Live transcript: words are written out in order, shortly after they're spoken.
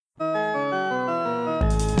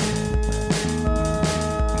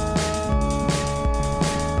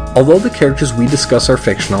Although the characters we discuss are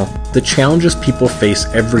fictional, the challenges people face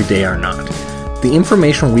every day are not. The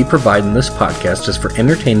information we provide in this podcast is for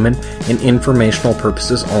entertainment and informational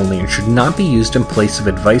purposes only and should not be used in place of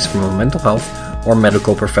advice from a mental health or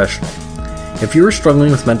medical professional. If you are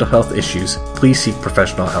struggling with mental health issues, please seek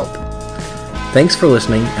professional help. Thanks for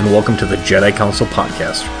listening, and welcome to the Jedi Counsel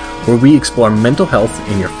podcast, where we explore mental health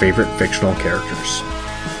in your favorite fictional characters.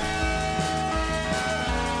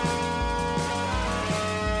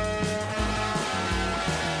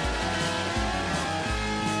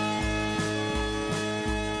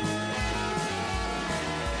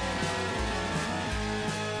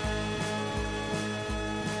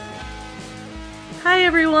 Hi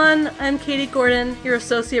everyone, I'm Katie Gordon, your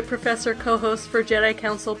Associate Professor co-host for Jedi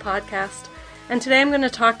Counsel podcast, and today I'm going to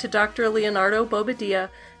talk to Dr. Leonardo Bobadilla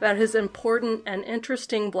about his important and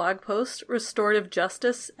interesting blog post, Restorative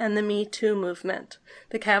Justice and the Me Too Movement,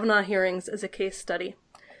 the Kavanaugh hearings as a case study.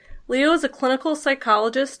 Leo is a clinical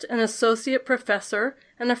psychologist, an associate professor,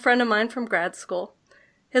 and a friend of mine from grad school.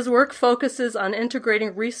 His work focuses on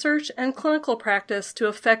integrating research and clinical practice to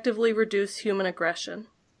effectively reduce human aggression.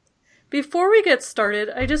 Before we get started,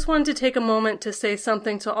 I just wanted to take a moment to say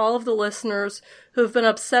something to all of the listeners who have been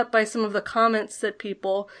upset by some of the comments that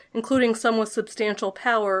people, including some with substantial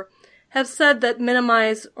power, have said that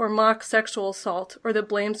minimize or mock sexual assault or that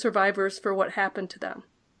blame survivors for what happened to them.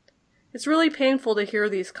 It's really painful to hear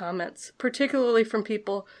these comments, particularly from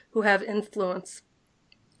people who have influence.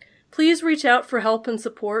 Please reach out for help and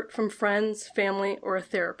support from friends, family, or a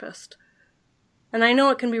therapist. And I know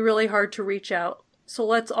it can be really hard to reach out. So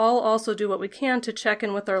let's all also do what we can to check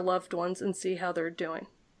in with our loved ones and see how they're doing.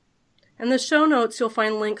 In the show notes, you'll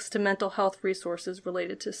find links to mental health resources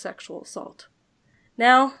related to sexual assault.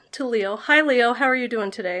 Now to Leo. Hi, Leo. How are you doing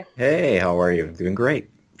today? Hey, how are you? Doing great.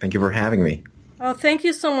 Thank you for having me. Oh, thank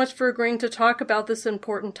you so much for agreeing to talk about this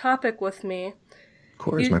important topic with me. Of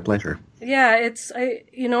course, my pleasure. Yeah, it's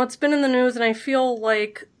been in the news, and I feel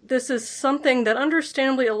like this is something that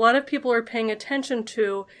understandably a lot of people are paying attention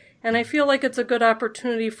to. And I feel like it's a good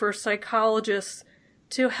opportunity for psychologists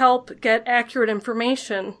to help get accurate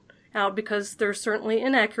information out, because there's certainly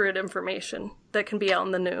inaccurate information that can be out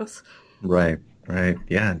in the news. Right.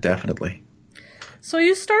 Yeah, definitely. So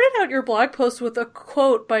you started out your blog post with a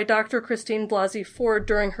quote by Dr. Christine Blasey Ford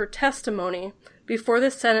during her testimony before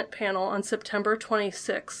the Senate panel on September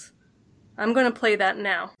 26. I'm going to play that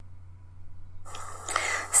now.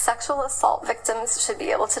 Sexual assault victims should be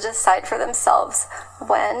able to decide for themselves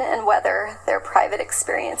when and whether their private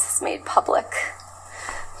experience is made public.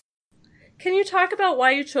 Can you talk about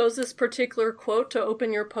why you chose this particular quote to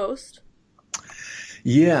open your post?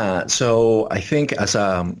 Yeah, so I think as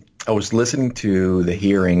I was listening to the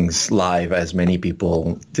hearings live, as many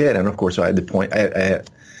people did, and of course at the point,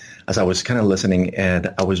 as I was kind of listening,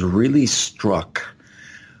 and I was really struck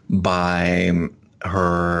by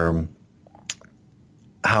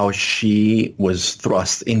how she was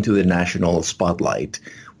thrust into the national spotlight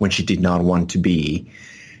when she did not want to be,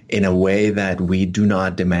 in a way that we do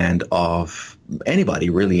not demand of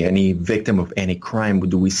anybody, really, any victim of any crime.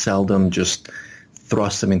 Do we seldom just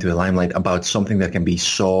thrust them into the limelight about something that can be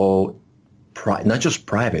so, not just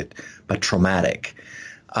private, but traumatic.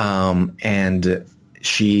 And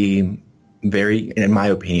she in my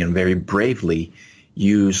opinion, very bravely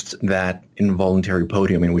used that involuntary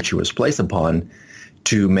podium in which she was placed upon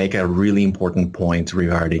to make a really important point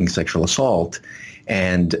regarding sexual assault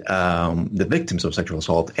and the victims of sexual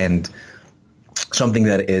assault, and something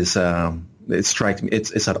that is it strikes me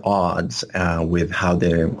it's at odds with how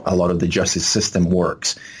a lot of the justice system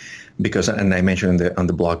works, because, and I mentioned on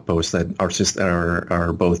the blog post that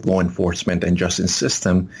our both law enforcement and justice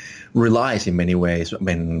system relies in many ways. I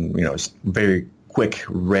mean, it's very quick,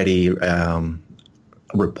 ready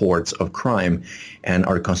reports of crime, and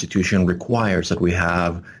our Constitution requires that we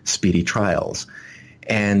have speedy trials,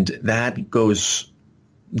 and that goes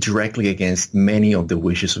directly against many of the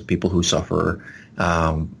wishes of people who suffer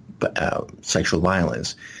sexual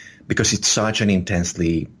violence, because it's such an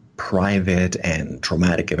intensely private and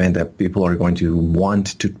traumatic event that people are going to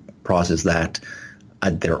want to process that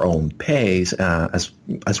at their own pace, as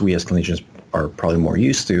we as clinicians are probably more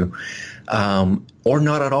used to. Or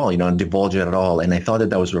not at all, divulge it at all. And I thought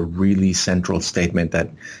that was a really central statement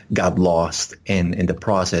that got lost in the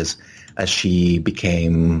process as she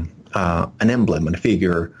became an emblem and a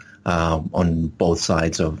figure on both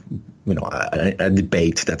sides of, a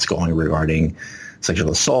debate that's going regarding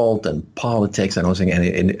sexual assault and politics and everything.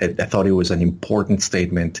 And I thought it was an important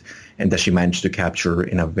statement, and that she managed to capture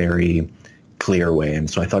in a very clear way. And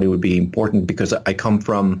so I thought it would be important because I come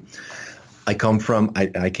from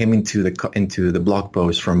I came into the blog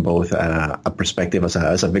post from both a perspective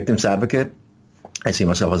as a victims advocate. I see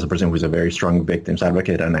myself as a person who's a very strong victims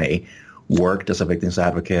advocate, and I worked as a victims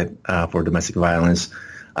advocate for domestic violence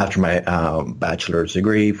after my bachelor's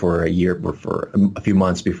degree for a year or for a few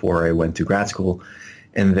months before I went to grad school,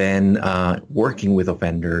 and then working with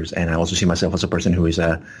offenders. And I also see myself as a person who is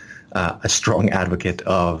a strong advocate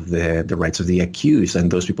of the rights of the accused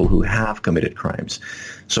and those people who have committed crimes.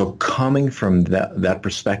 So coming from that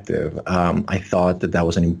perspective, I thought that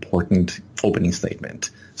was an important opening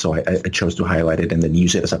statement. So I chose to highlight it and then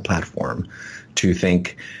use it as a platform to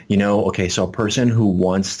think, okay, so a person who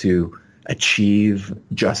wants to achieve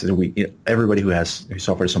justice, everybody who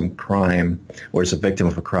suffers some crime or is a victim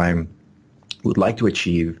of a crime would like to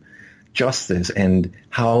achieve justice. And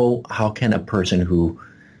how can a person who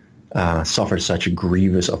suffers such a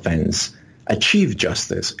grievous offense achieve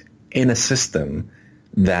justice in a system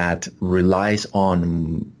that relies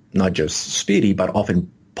on not just speedy, but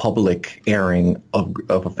often public airing of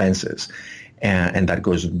offenses? And that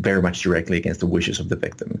goes very much directly against the wishes of the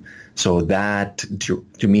victim. So that,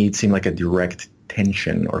 to me, it seemed like a direct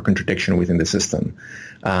tension or contradiction within the system.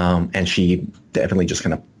 And she definitely just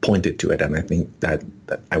kind of pointed to it. And I think that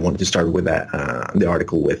I wanted to start with the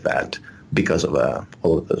article with that because of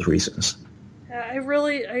all of those reasons.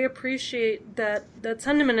 I appreciate that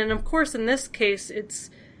sentiment. And of course, in this case,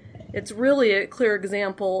 it's really a clear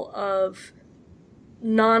example of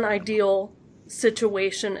non-ideal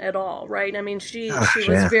situation at all, right? I mean, she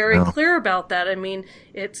was very clear about that. I mean,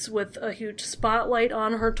 it's with a huge spotlight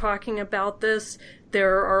on her talking about this.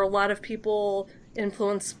 There are a lot of people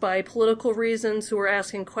influenced by political reasons who are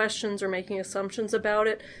asking questions or making assumptions about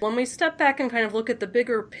it. When we step back and kind of look at the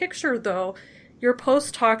bigger picture, though, your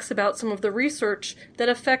post talks about some of the research that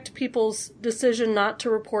affect people's decision not to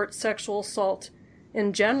report sexual assault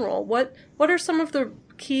in general. What are some of the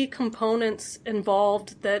key components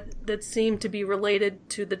involved that seem to be related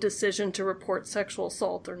to the decision to report sexual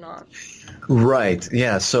assault or not? Right.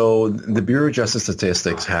 Yeah. So the Bureau of Justice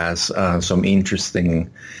Statistics has some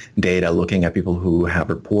interesting data looking at people who have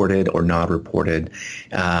reported or not reported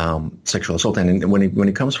sexual assault. And when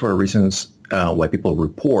it comes for reasons why people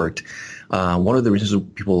report, one of the reasons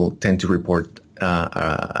people tend to report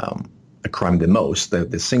a crime the most, the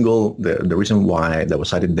reason why that was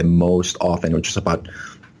cited the most often, which is about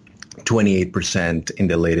 28% in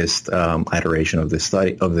the latest iteration of the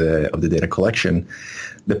study of the data collection,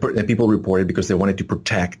 the people reported because they wanted to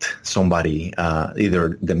protect somebody,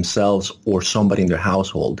 either themselves or somebody in their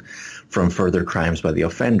household, from further crimes by the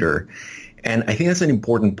offender. And I think that's an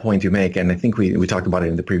important point to make. And I think we talked about it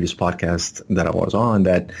in the previous podcast that I was on,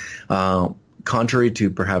 that contrary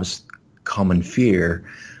to perhaps common fear,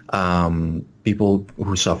 people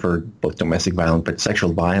who suffer both domestic violence but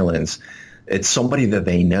sexual violence, it's somebody that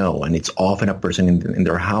they know, and it's often a person in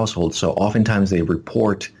their household. So oftentimes they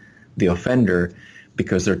report the offender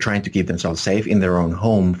because they're trying to keep themselves safe in their own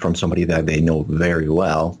home from somebody that they know very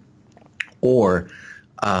well. Or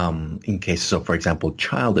in cases of, for example,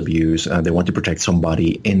 child abuse, they want to protect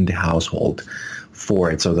somebody in the household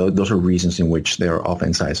for it. So those are reasons in which they're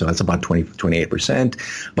often cited. So that's about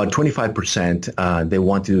 28%. About 25%, they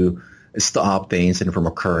want to stop the incident from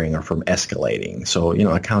occurring or from escalating. So,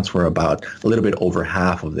 accounts for about a little bit over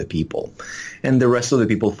half of the people. And the rest of the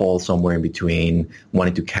people fall somewhere in between,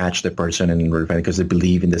 wanting to catch the person and prevent it because they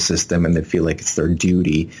believe in the system and they feel like it's their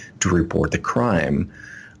duty to report the crime.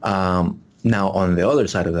 Now, on the other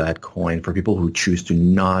side of that coin, for people who choose to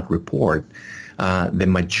not report, the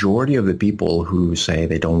majority of the people who say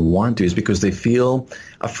they don't want to is because they feel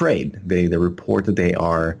afraid. They report that they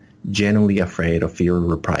are genuinely afraid of fear of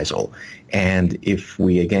reprisal. And if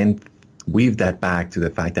we, again, weave that back to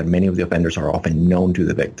the fact that many of the offenders are often known to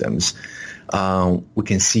the victims, we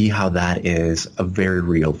can see how that is a very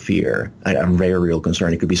real fear, a very real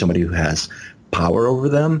concern. It could be somebody who has power over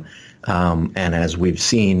them. And as we've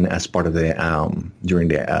seen as part of the during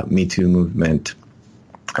the Me Too movement,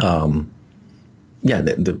 the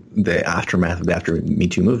aftermath of the after Me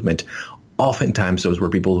Too movement, oftentimes those were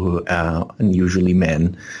people who, and usually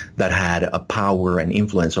men, that had a power and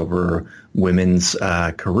influence over women's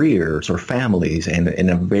careers or families, and in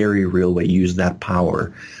a very real way used that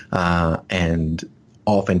power, and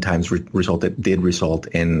oftentimes did result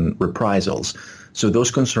in reprisals. So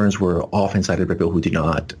those concerns were often cited by people who did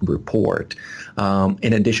not report,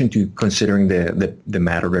 in addition to considering the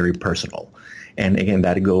matter very personal. And again,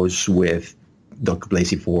 that goes with Dr.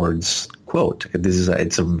 Blasey Ford's quote.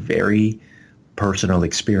 It's a very personal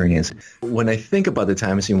experience. When I think about the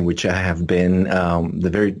times in which I have been,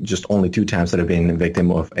 just only 2 times that I've been a victim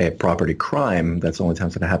of a property crime, that's the only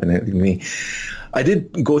times that it happened to me, I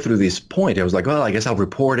did go through this point. I was like, well, I guess I'll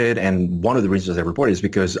report it. And one of the reasons I reported is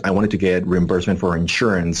because I wanted to get reimbursement for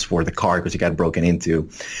insurance for the car because it got broken into.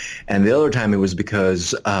 And the other time it was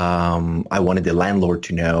because I wanted the landlord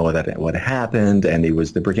to know that what happened, and it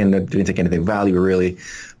was the break-in that didn't take anything value really,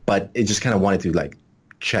 but it just kind of wanted to like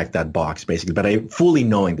check that box basically. But I fully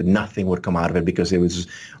knowing that nothing would come out of it because it was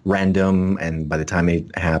random, and by the time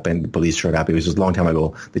it happened, the police showed up. It was just a long time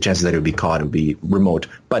ago. The chances that it would be caught would be remote,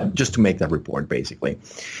 but just to make that report basically.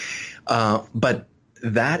 But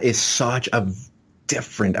that is such a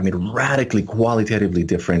different, radically, qualitatively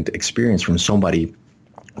different experience from somebody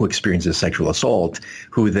who experiences sexual assault,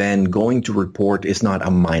 who then going to report is not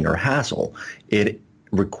a minor hassle. It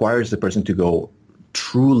requires the person to go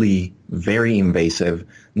truly very invasive,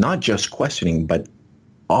 not just questioning, but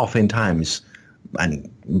oftentimes, and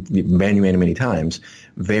many, many, many times,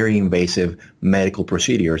 very invasive medical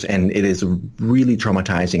procedures. And it is really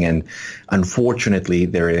traumatizing. And unfortunately,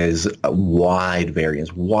 there is a wide variance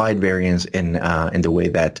in the way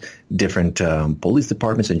that different police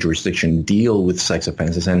departments and jurisdiction deal with sex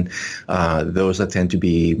offenses. And those that tend to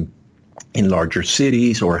be in larger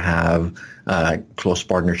cities or have close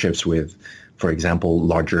partnerships with, for example,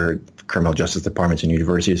 larger criminal justice departments and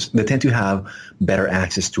universities, they tend to have better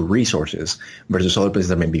access to resources versus other places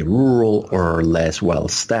that may be rural or less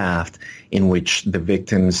well-staffed, in which the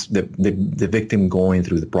victim going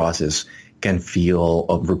through the process can feel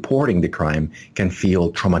of reporting the crime can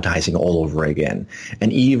feel traumatizing all over again.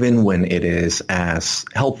 And even when it is as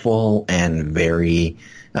helpful and very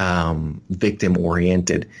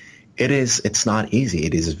victim-oriented, it's not easy.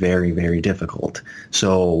 It is very, very difficult.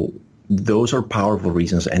 So those are powerful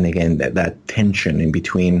reasons. And again, that tension in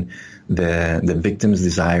between the victim's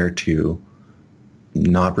desire to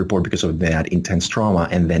not report because of that intense trauma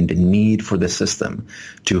and then the need for the system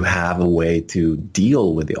to have a way to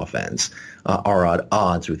deal with the offense are at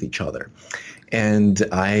odds with each other. And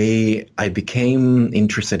I became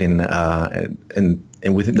interested in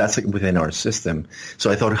within our system.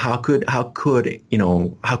 So I thought, how could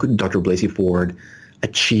Dr. Blasey Ford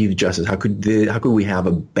achieve justice? How could we have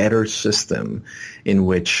a better system in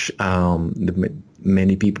which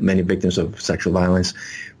many victims of sexual violence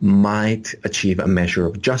might achieve a measure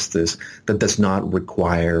of justice that does not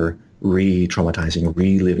require re-traumatizing,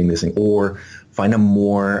 reliving this thing, or find a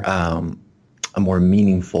more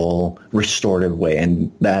meaningful, restorative way?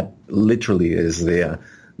 And that literally is the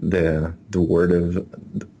word of,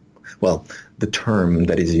 well, the term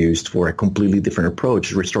that is used for a completely different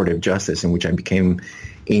approach, restorative justice, in which I became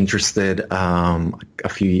interested about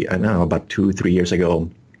 2-3 years ago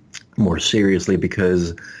more seriously,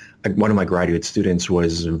 because one of my graduate students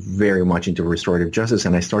was very much into restorative justice,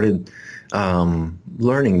 and I started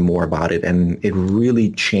learning more about it, and it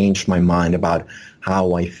really changed my mind about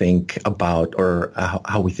how I think about, or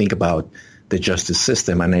how we think about the justice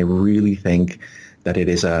system. And I really think that it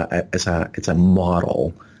is it's a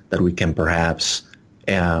model that we can perhaps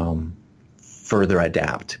further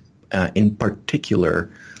adapt, in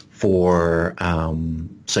particular for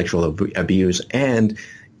sexual abuse, and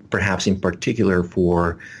perhaps in particular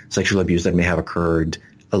for sexual abuse that may have occurred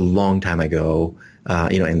a long time ago,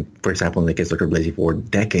 and for example, in the case of Dr. Blasey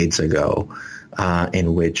Ford, decades ago,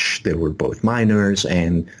 in which there were both minors,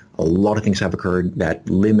 and a lot of things have occurred that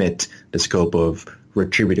limit the scope of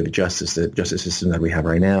retributive justice, the justice system that we have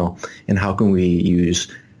right now. And how can we use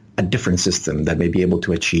a different system that may be able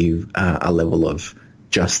to achieve a level of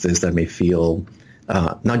justice that may feel,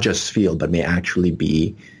 not just feel, but may actually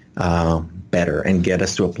be better, and get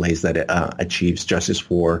us to a place that achieves justice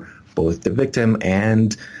for both the victim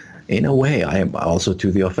and, in a way, also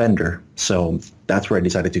to the offender. So that's where I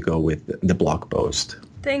decided to go with the blog post.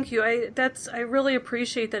 Thank you. I really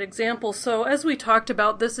appreciate that example. So as we talked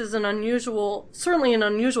about, this is certainly an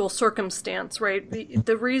unusual circumstance, right?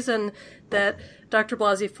 The reason that Dr.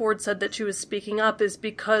 Blasey Ford said that she was speaking up is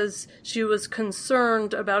because she was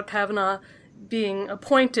concerned about Kavanaugh being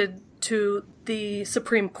appointed to the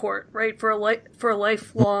Supreme Court, right, for a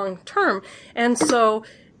lifelong term. And so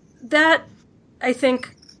that, I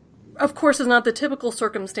think, of course, is not the typical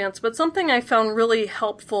circumstance, but something I found really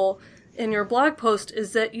helpful in your blog post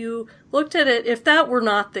is that you looked at it, if that were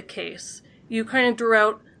not the case, you kind of drew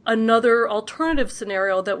out another alternative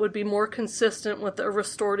scenario that would be more consistent with a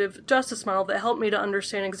restorative justice model that helped me to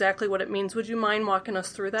understand exactly what it means. Would you mind walking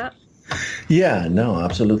us through that? Yeah, no,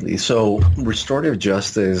 absolutely. So restorative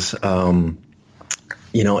justice,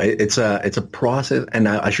 it's a process, and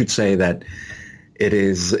I should say that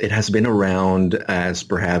It has been around as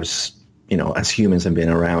perhaps, as humans have been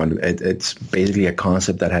around. It's basically a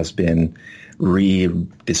concept that has been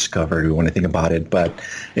rediscovered when I think about it, but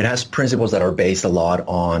it has principles that are based a lot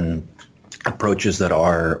on approaches that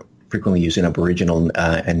are frequently used in Aboriginal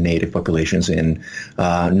and Native populations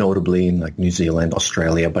notably in like New Zealand,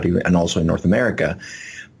 Australia, and also in North America.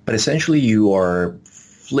 But essentially you are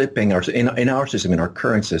flipping in our system, in our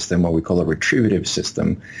current system, what we call a retributive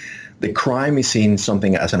system. The crime is seen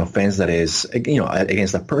something as an offense that is,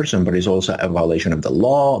 against a person, but is also a violation of the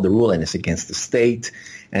law, the rule, and it's against the state.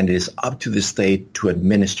 And it is up to the state to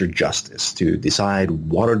administer justice, to decide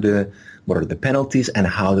what are the penalties and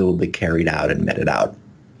how they will be carried out and meted out.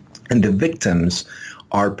 And the victims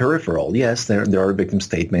are peripheral. Yes, there are victim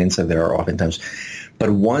statements, and there are oftentimes, but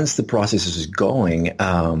once the process is going,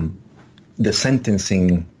 the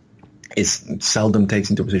sentencing is seldom takes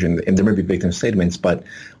into position, and there may be victim statements, but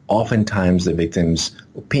oftentimes the victim's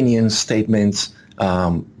opinions, statements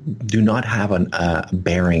do not have a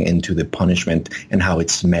bearing into the punishment and how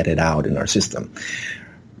it's meted out in our system.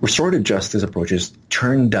 Restorative justice approaches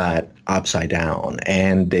turn that upside down,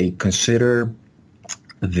 and they consider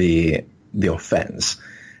the offense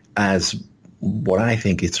as what I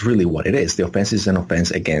think it's really what it is. The offense is an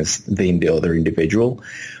offense against the other individual,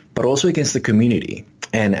 but also against the community.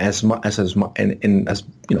 And as broadly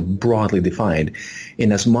defined,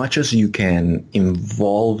 in as much as you can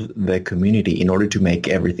involve the community in order to make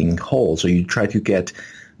everything whole. So you try to get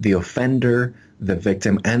the offender, the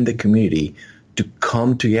victim, and the community to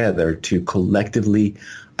come together to collectively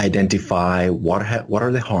identify what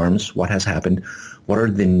are the harms, what has happened, what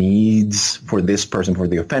are the needs for this person, for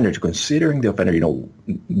the offender, to considering the offender,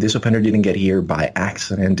 this offender didn't get here by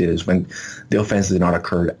accident. It is when the offense did not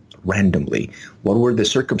occur randomly. What were the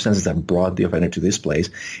circumstances that brought the offender to this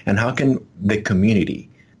place? And how can the community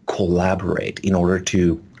collaborate in order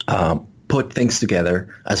to put things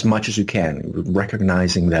together as much as you can,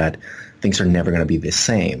 recognizing that things are never going to be the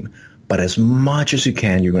same. But as much as you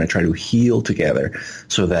can, you're going to try to heal together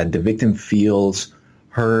so that the victim feels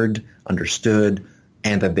heard, understood,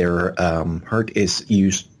 and that their hurt is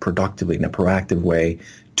used productively in a proactive way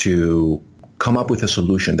to come up with a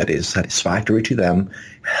solution that is satisfactory to them,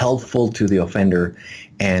 helpful to the offender,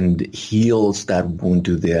 and heals that wound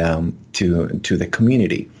to the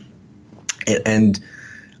community. And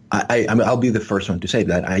I'll be the first one to say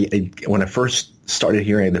that when I first started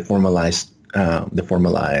hearing the formalized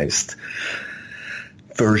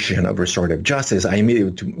version of restorative justice, I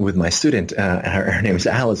immediately, with my student, her name is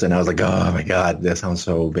Alice, and I was like, oh my God, that sounds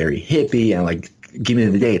so very hippie, and like, give me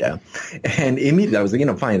the data. And immediately I was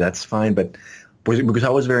like, fine, that's fine. But because I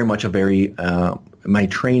was very much my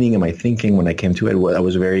training and my thinking when I came to it, I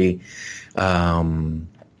was very, and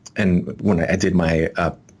when I did my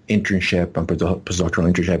internship,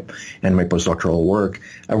 postdoctoral internship, and my postdoctoral work,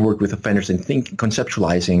 I worked with offenders and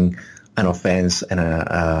conceptualizing an offense and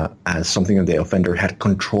as something that the offender had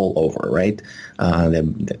control over, right?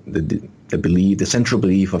 The central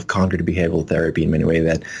belief of cognitive behavioral therapy in many ways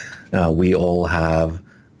that we all have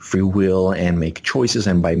free will and make choices,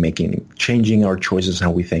 and by changing our choices,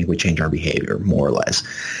 how we think, we change our behavior, more or less.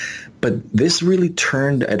 But this really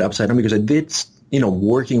turned it upside down because I did,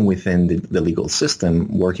 working within the legal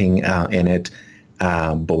system, working in it,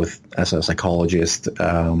 both as a psychologist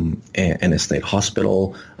in a state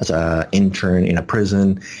hospital, as an intern in a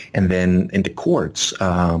prison, and then in the courts,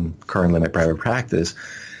 currently in my private practice.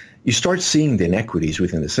 You start seeing the inequities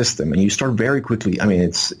within the system, and you start very quickly. I mean,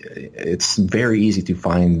 it's very easy to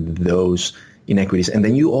find those inequities, and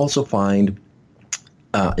then you also find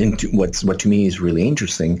into what to me is really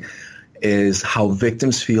interesting is how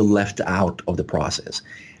victims feel left out of the process,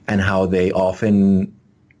 and how they often,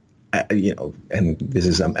 and this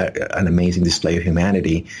is an amazing display of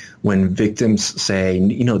humanity when victims say,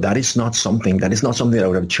 that is not something that I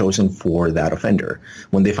would have chosen for that offender.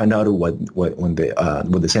 When they find out what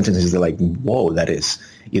the sentence is, they're like, whoa, that is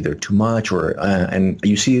either too much, or and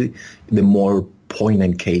you see the more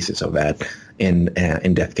poignant cases of that in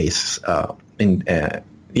death cases, in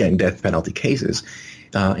death penalty cases,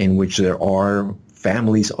 in which there are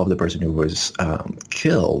families of the person who was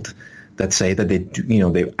killed that say that they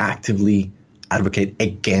actively advocate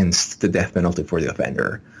against the death penalty for the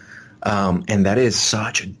offender. And that is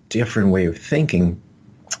such a different way of thinking.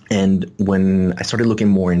 And when I started looking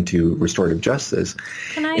more into restorative justice...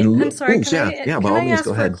 Can I ask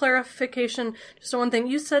for clarification just on one thing?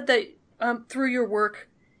 You said that through your work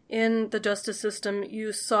in the justice system,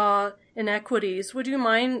 you saw inequities. Would you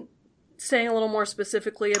mind saying a little more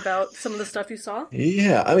specifically about some of the stuff you saw?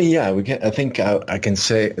 Yeah, I mean, yeah, we can. I think I can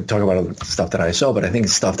talk about stuff that I saw, but I think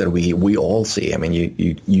it's stuff that we all see. I mean,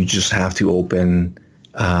 you just have to open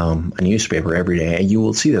a newspaper every day, and you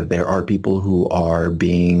will see that there are people who are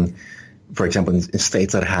being, for example, in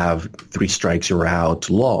states that have 3 strikes you're out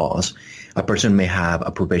laws. A person may have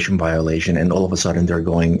a probation violation, and all of a sudden they're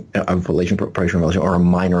going a probation violation or a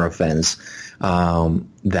minor offense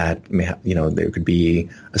that may have, there could be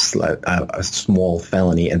a small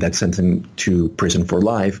felony, and that sends them to prison for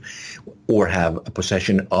life, or have a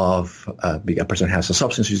possession of a person has a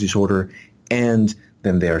substance use disorder, and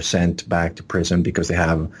then they are sent back to prison because they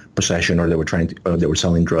have possession or they were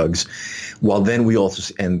selling drugs. Well, then we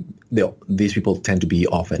also, these people tend to be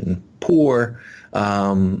often poor,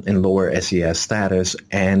 in lower SES status,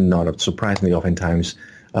 and not surprisingly, oftentimes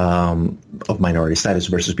of minority status,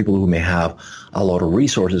 versus people who may have a lot of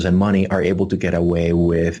resources and money are able to get away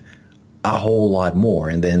with a whole lot more.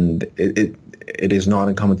 And then it is not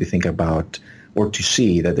uncommon to think about or to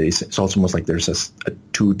see that it's almost like there's a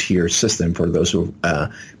 2-tier system for those who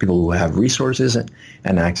people who have resources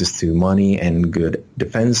and access to money and good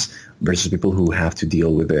defense, versus people who have to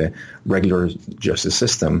deal with the regular justice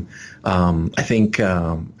system. I think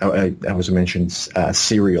I was mentioned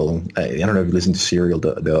Serial. I don't know if you listen to Serial,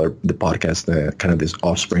 the podcast, kind of this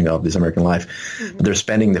offspring of This American Life. Mm-hmm. They're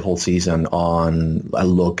spending the whole season on a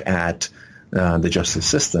look at the justice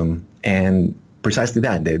system and precisely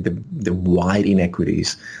that, the wide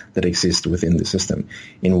inequities that exist within the system,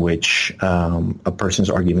 in which persons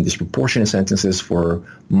are given disproportionate sentences for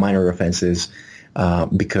minor offenses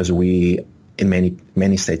because we, in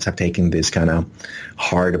many states, have taken this kind of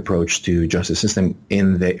hard approach to justice system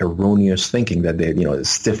in the erroneous thinking that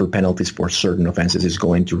stiffer penalties for certain offenses is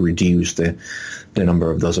going to reduce the number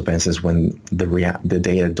of those offenses, when the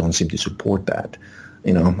data don't seem to support that.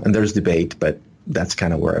 And there's debate, but that's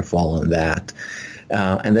kind of where I fall on that.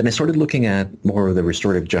 And then I started looking at more of the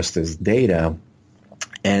restorative justice data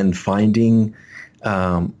and finding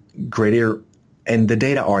greater, and the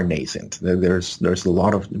data are nascent. There's a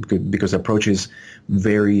lot of, because the approach is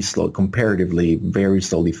very slow, comparatively very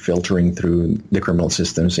slowly filtering through the criminal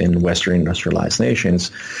systems in Western industrialized nations.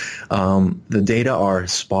 The data are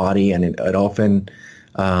spotty, and it often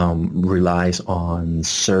relies on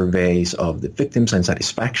surveys of the victims and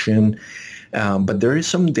satisfaction. But there is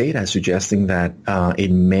some data suggesting that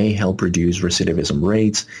it may help reduce recidivism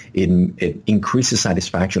rates. It increases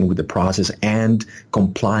satisfaction with the process and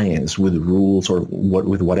compliance with rules or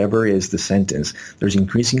with whatever is the sentence. There's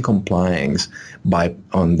increasing compliance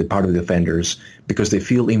on the part of the offenders because they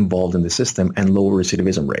feel involved in the system, and lower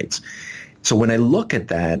recidivism rates. So when I look at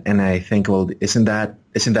that and I think, well, isn't that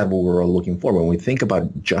what we're all looking for when we think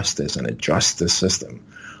about justice and a justice system?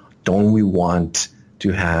 Don't we want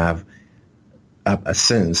to have a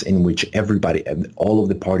sense in which everybody, all of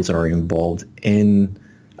the parties that are involved in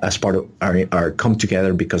as part of are come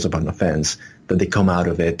together because of an offense, that they come out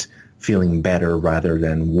of it feeling better rather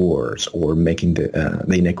than worse, or making the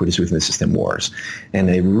inequities within the system worse? And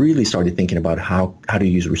I really started thinking about how to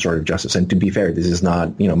use restorative justice. And to be fair, this is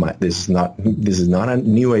not this is not a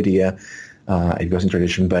new idea. It goes in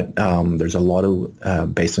tradition, but there's a lot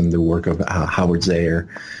of based on the work of Howard Zeyer,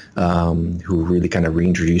 who really kind of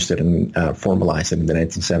reintroduced it and formalized it in the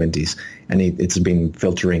 1970s, and it's been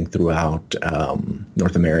filtering throughout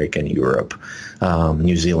North America and Europe.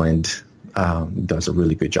 New Zealand does a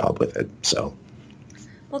really good job with it. So,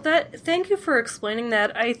 well, thank you for explaining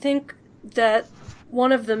that. I think that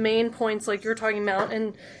one of the main points, like you're talking about,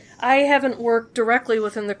 and I haven't worked directly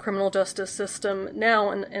within the criminal justice system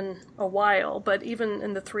now in a while, but even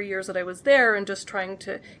in the 3 years that I was there and just trying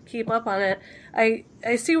to keep up on it,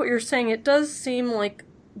 I see what you're saying. It does seem like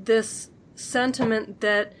this sentiment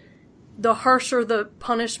that the harsher the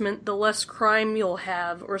punishment, the less crime you'll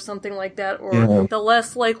have, or something like that, or the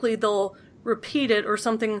less likely they'll repeat it or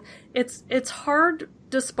something. It's hard,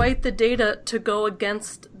 despite the data, to go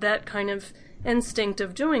against that kind of instinct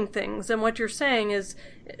of doing things. And what you're saying is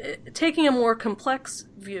taking a more complex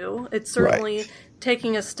view. It's certainly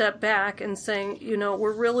taking a step back and saying,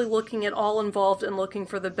 we're really looking at all involved and looking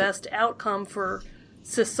for the best outcome for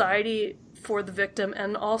society, for the victim,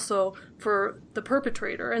 and also for the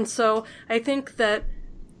perpetrator. And so I think that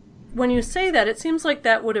when you say that, it seems like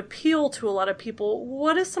that would appeal to a lot of people.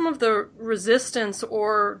 What is some of the resistance,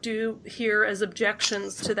 or do you hear as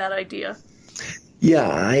objections to that idea? Yeah,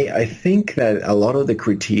 I think that a lot of the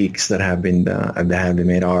critiques that have been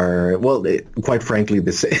made are, well, quite frankly,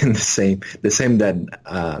 the same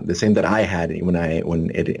that I had when I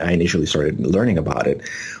initially started learning about it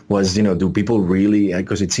was, do people really,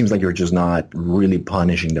 because it seems like you're just not really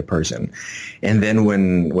punishing the person. And then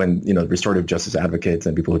when restorative justice advocates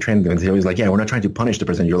and people who train them, they're always like, yeah, we're not trying to punish the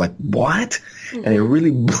person. You're like, what? Mm-hmm. And it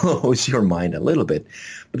really blows your mind a little bit.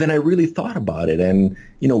 But then I really thought about it, and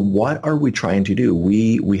what are we trying to do?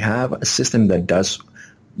 We have a system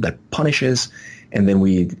that punishes, and then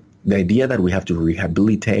the idea that we have to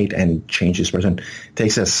rehabilitate and change this person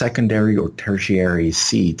takes a secondary or tertiary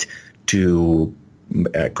seat to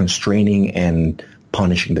constraining and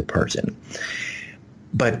punishing the person.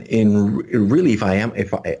 But if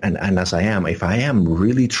I am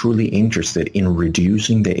really truly interested in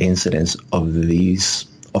reducing the incidence of these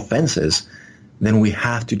offenses, then we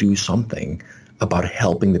have to do something about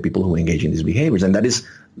helping the people who engage in these behaviors. And that is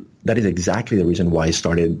exactly the reason why I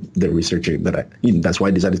started the research that's why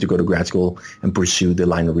I decided to go to grad school and pursue the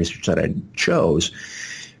line of research that I chose.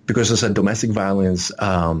 Because as a domestic violence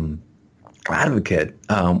advocate,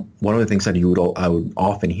 one of the things that I would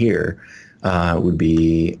often hear would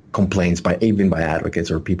be complaints by advocates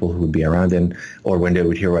or people who would be around, or when they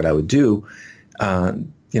would hear what I would do,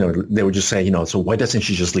 they would just say, so why doesn't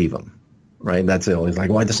she just leave him? Right? That's it. It's like,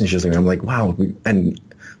 why doesn't she just leave him? I'm like, wow. And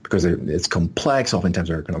because it's complex, oftentimes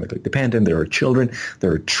they're economically dependent, there are children,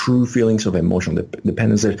 there are true feelings of emotional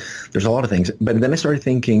dependence. There's a lot of things. But then I started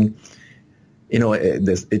thinking,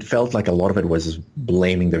 it felt like a lot of it was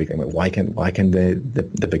blaming the victim. Why can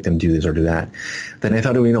the victim do this or do that? Then I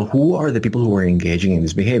thought, who are the people who are engaging in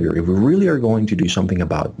this behavior? If we really are going to do something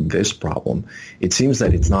about this problem, it seems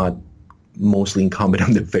that it's not mostly incumbent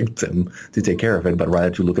on the victim to take care of it, but rather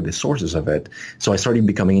to look at the sources of it. So I started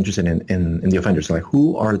becoming interested in the offenders. Like,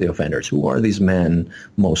 who are the offenders? Who are these men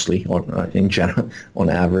mostly, or in general, on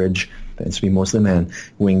average, tends to be mostly men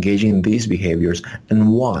who engage in these behaviors,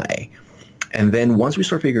 and why? And then once we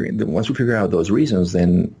figure out those reasons,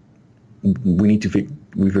 then we need to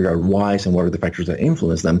figure out why and what are the factors that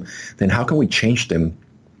influence them. Then how can we change them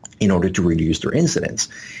in order to reduce their incidence?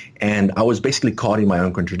 And I was basically caught in my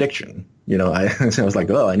own contradiction. I was like,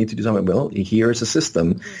 I need to do something. Well, here's a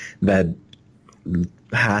system that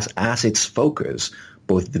has as its focus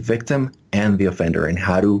both the victim and the offender, and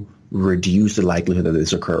how to reduce the likelihood that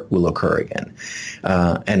this will occur again.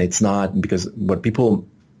 And it's not, because what people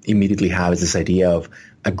immediately have is this idea of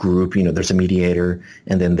a group, there's a mediator,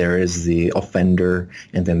 and then there is the offender,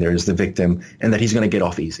 and then there's the victim, and that he's going to get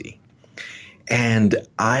off easy. And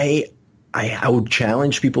I would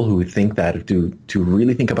challenge people who think that to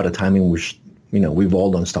really think about a time in which, we've all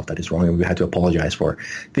done stuff that is wrong and we had to apologize for.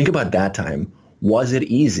 Think about that time. Was it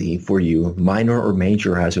easy for you, minor or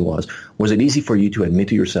major as it was it easy for you to admit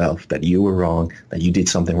to yourself that you were wrong, that you did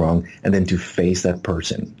something wrong, and then to face that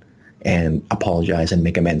person and apologize and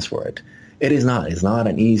make amends for it? It is not. It's not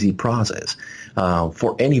an easy process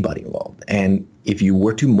for anybody involved. And if you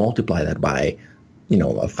were to multiply that by,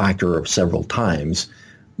 a factor of several times,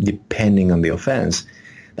 depending on the offense,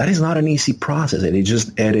 that is not an easy process. It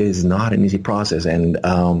is not an easy process. And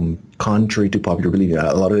contrary to popular belief,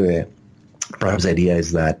 a lot of the perhaps idea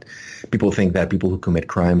is that people think that people who commit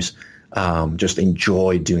crimes just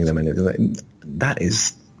enjoy doing them, and that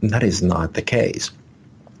is not the case.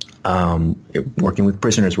 Working with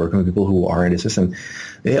prisoners, working with people who are in the system,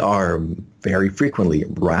 they are very frequently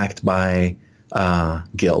racked by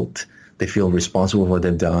guilt. They feel responsible for what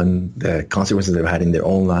they've done, the consequences they've had in their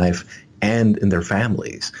own life and in their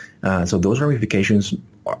families. So those ramifications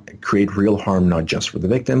create real harm, not just for the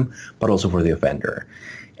victim, but also for the offender.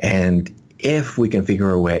 And if we can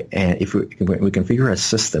figure a way, and if we can figure a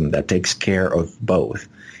system that takes care of both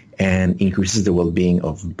and increases the well-being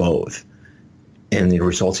of both, and it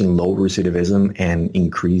results in low recidivism and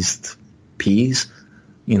increased peace,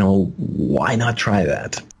 why not try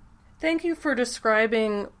that? Thank you for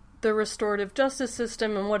describing the restorative justice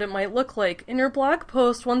system and what it might look like. In your blog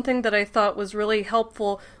post, one thing that I thought was really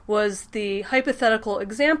helpful was the hypothetical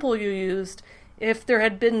example you used. If there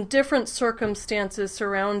had been different circumstances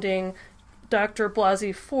surrounding Dr.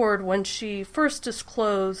 Blasey Ford when she first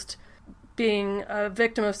disclosed being a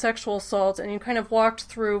victim of sexual assault, and you kind of walked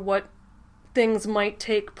through what things might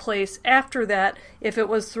take place after that if it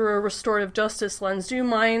was through a restorative justice lens. Do you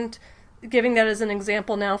mind giving that as an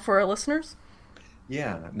example now for our listeners?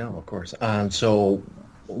 Yeah, no, of course. So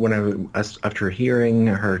when after hearing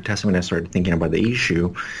her testimony, I started thinking about the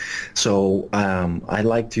issue. So I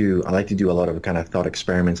like to do a lot of kind of thought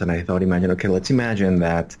experiments, and I thought, let's imagine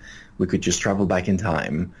that we could just travel back in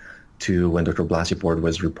time to when Dr. Blasiport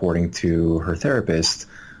was reporting to her therapist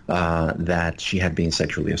that she had been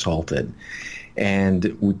sexually assaulted.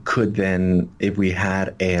 And we could then, if we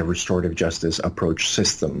had a restorative justice approach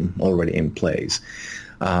system already in place,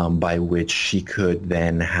 by which she could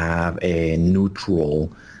then have a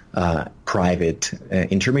neutral private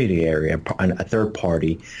intermediary, a third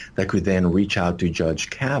party that could then reach out to Judge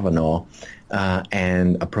Kavanaugh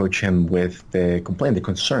and approach him with the complaint, the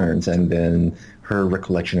concerns, and then her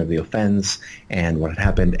recollection of the offense and what had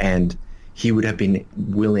happened. And he would have been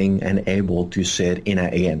willing and able to sit in a,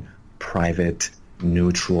 again, private,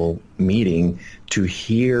 neutral meeting to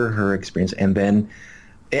hear her experience. And then,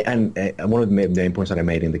 and one of the main points that I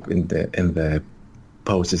made in the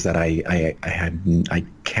post is that I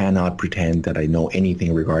cannot pretend that I know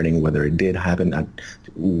anything regarding whether it did happen,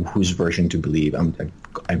 whose version to believe. I'm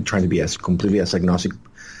trying to be as completely as agnostic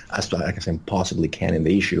as I possibly can in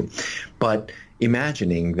the issue. But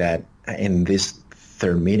imagining that in this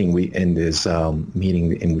third meeting,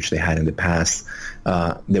 meeting in which they had in the past,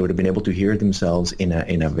 they would have been able to hear themselves in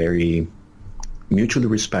a very mutually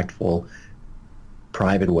respectful,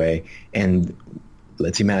 private way. And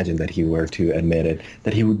let's imagine that he were to admit it,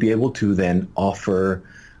 that he would be able to then offer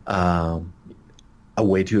a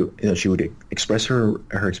way to, she would express her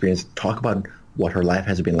experience, talk about what her life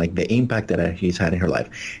has been like, the impact that he's had in her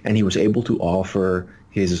life. And he was able to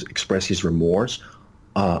express his remorse,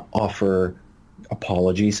 offer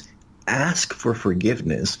apologies, ask for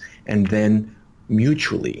forgiveness, and then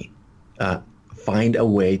mutually find a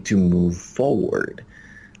way to move forward.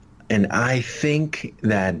 And I think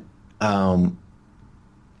that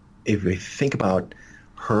if we think about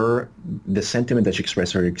the sentiment that she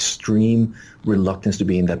expressed, her extreme reluctance to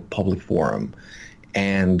be in that public forum,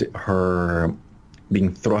 and her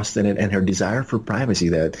being thrust in it, and her desire for privacy,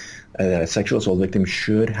 that a sexual assault victim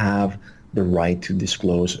should have the right to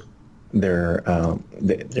disclose their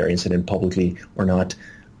incident publicly or not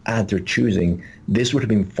at their choosing, this would have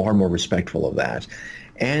been far more respectful of that.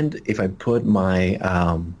 And if I put my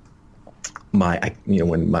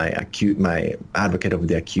advocate of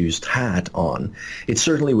the accused hat on, it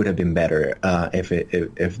certainly would have been better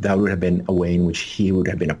if that would have been a way in which he would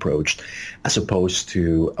have been approached, as opposed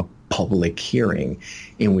to a public hearing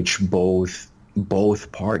in which both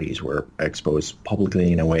parties were exposed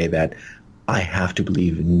publicly in a way that I have to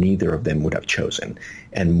believe neither of them would have chosen,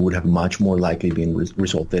 and would have much more likely been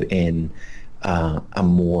resulted in a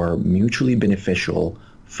more mutually beneficial,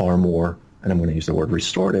 far more, and I'm going to use the word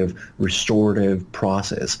restorative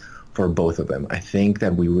process for both of them. I think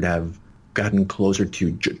that we would have gotten closer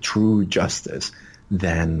to true justice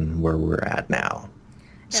than where we're at now.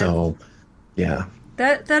 Yeah. So, yeah.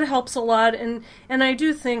 That helps a lot, and I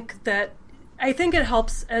do think it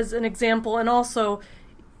helps as an example, and also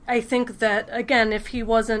I think that, again, if he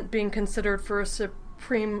wasn't being considered for a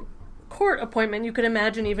Supreme Court appointment, you could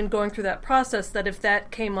imagine even going through that process, that if that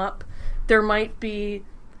came up, there might be,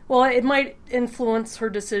 well, it might influence her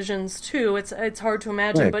decisions too. It's hard to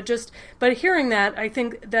imagine, right. But hearing that, I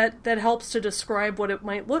think that helps to describe what it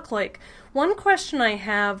might look like. One question I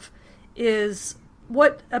have is,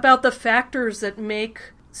 what about the factors that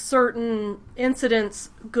make certain incidents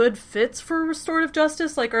good fits for restorative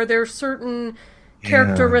justice? Like, are there certain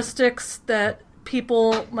characteristics that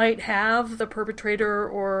people might have, the perpetrator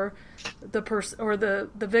or the person or the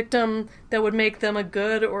victim, that would make them a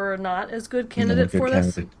good or not as good candidate for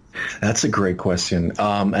this? That's a great question,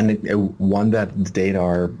 and one that the data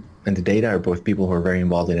are both people who are very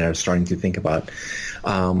involved in it are starting to think about.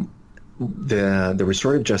 The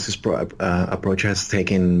restorative justice approach has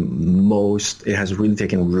really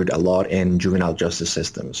taken root a lot in juvenile justice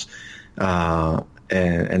systems.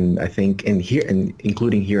 And I think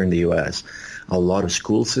including here in the U.S., a lot of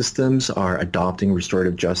school systems are adopting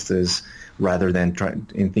restorative justice rather than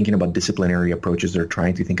thinking about disciplinary approaches. They're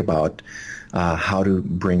trying to think about how to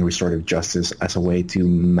bring restorative justice as a way to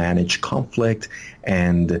manage conflict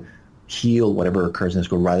and heal whatever occurs in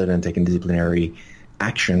school, rather than taking disciplinary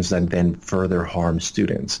actions that then further harm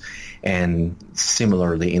students. And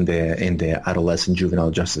similarly, in the adolescent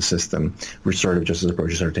juvenile justice system, restorative justice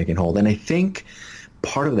approaches are taking hold. And I think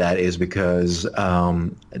part of that is because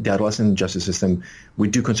the adolescent justice system, we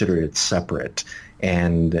do consider it separate,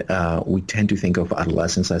 and we tend to think of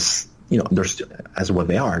adolescents as, as what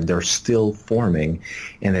they are. They're still forming,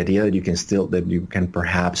 and the idea that you can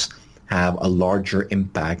perhaps have a larger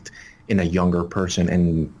impact in a younger person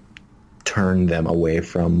and turn them away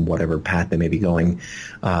from whatever path they may be going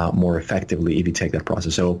more effectively if you take that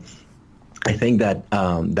process. So I think that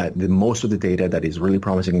most of the data that is really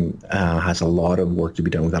promising has a lot of work to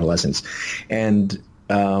be done with adolescents. And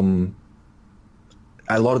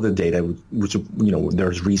a lot of the data, which,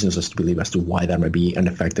 there's reasons as to believe as to why that might be an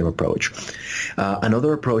effective approach.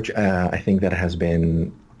 Another approach, I think that has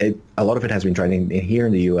been, a lot of it has been tried here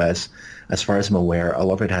in the U.S. As far as I'm aware, a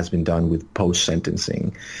lot of it has been done with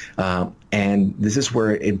post-sentencing. And this is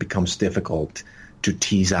where it becomes difficult to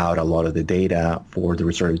tease out a lot of the data for the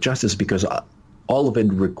restorative justice, because all of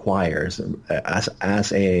it requires, as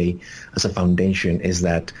a foundation, is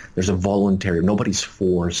that there's a voluntary, nobody's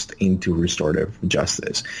forced into restorative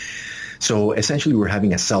justice. So essentially, we're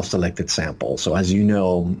having a self-selected sample. So as you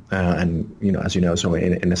know, so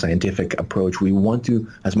in a scientific approach, we want to,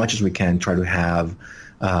 as much as we can, try to have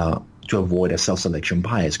to avoid a self-selection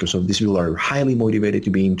bias, because so these people are highly motivated to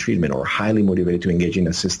be in treatment or highly motivated to engage in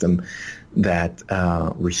a system that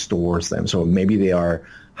restores them. So maybe they are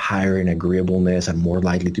higher in agreeableness and more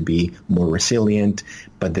likely to be more resilient,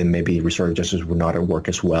 but then maybe restorative justice will not work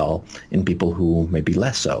as well in people who may be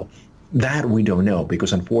less so. That we don't know,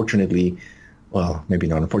 because unfortunately, well, maybe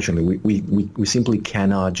not unfortunately, we simply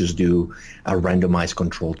cannot just do a randomized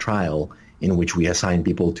controlled trial in which we assign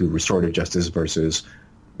people to restorative justice versus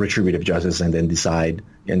retributive justice and then decide,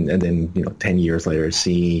 and then 10 years later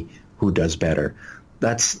see who does better.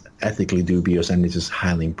 That's ethically dubious, and it's just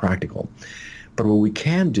highly impractical. But what we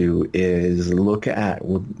can do is look at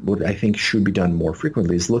what I think should be done more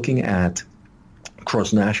frequently, is looking at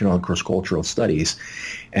cross-national and cross-cultural studies.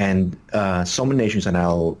 And some nations, and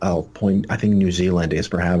I'll point, I think New Zealand is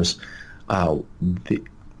perhaps one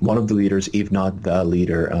of the leaders, if not the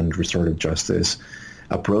leader, on restorative justice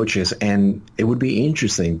approaches. And it would be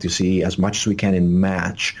interesting to see as much as we can and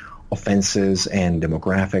match offenses and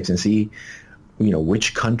demographics and see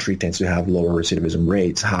which country tends to have lower recidivism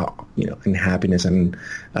rates, how, in happiness and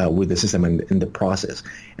with the system and in the process.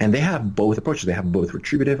 And they have both approaches. They have both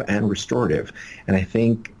retributive and restorative. And I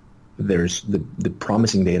think there's the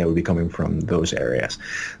promising data will be coming from those areas.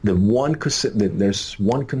 There's one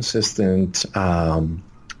consistent pattern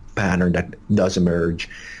that does emerge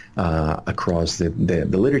across the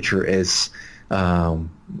literature is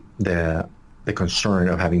the concern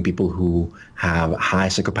of having people who have high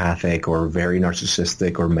psychopathic or very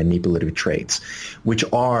narcissistic or manipulative traits, which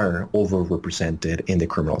are overrepresented in the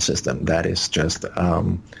criminal system. That is just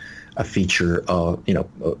a feature of,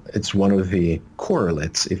 it's one of the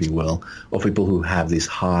correlates, if you will, of people who have these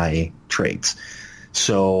high traits.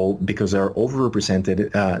 So because they're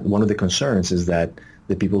overrepresented, one of the concerns is that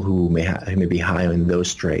the people who may be high in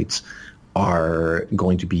those traits are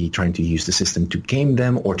going to be trying to use the system to game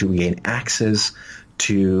them or to gain access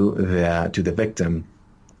to the victim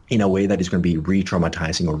in a way that is going to be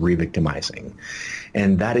re-traumatizing or re-victimizing.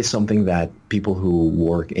 And that is something that people who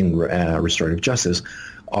work in restorative justice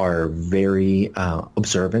are very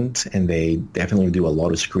observant, and they definitely do a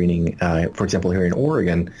lot of screening. For example, here in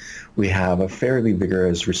Oregon, we have a fairly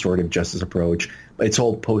vigorous restorative justice approach. It's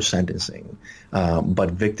all post-sentencing,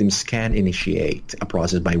 but victims can initiate a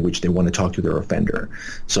process by which they want to talk to their offender.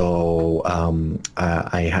 So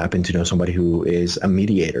I happen to know somebody who is a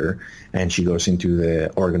mediator, and she goes into the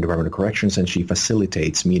Oregon Department of Corrections, and she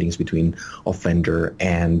facilitates meetings between offender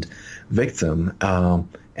and victim.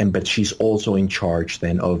 But she's also in charge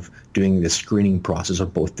then of doing the screening process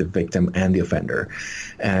of both the victim and the offender.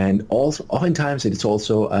 And also, oftentimes it's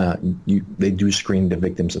also, they do screen the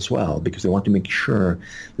victims as well, because they want to make sure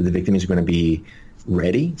that the victim is going to be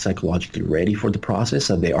ready, psychologically ready for the process,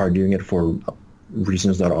 that they are doing it for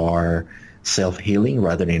reasons that are self-healing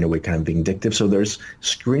rather than in a way kind of vindictive. So there's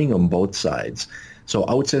screening on both sides. So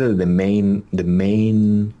I would say that the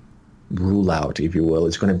main rule out, if you will,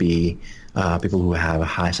 is going to be people who have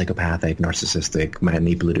high psychopathic, narcissistic,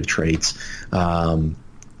 manipulative traits,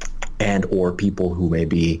 and or people who may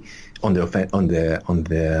be on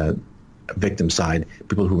the victim side,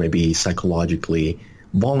 people who may be psychologically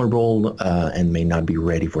vulnerable and may not be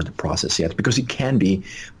ready for the process yet, because it can be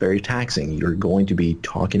very taxing. You're going to be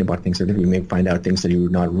talking about things that you may find out things that you're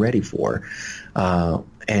not ready for,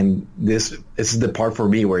 and this is the part for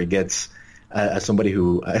me where it gets. As somebody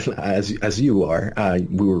who, as you are,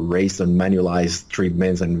 we were raised on manualized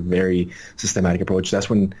treatments and very systematic approach. That's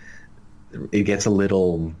when it gets a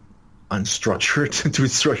little unstructured, too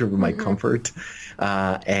structured for my comfort,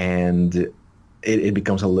 and it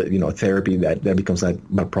becomes a therapy that becomes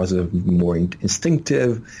that process of more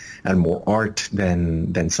instinctive and more art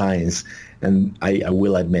than science. And I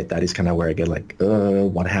will admit that is kind of where I get like,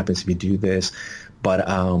 what happens if you do this? But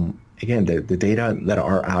again, the data that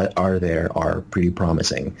are there are pretty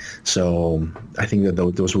promising. So I think that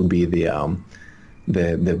those would be the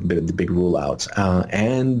big rule outs.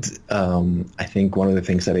 And I think one of the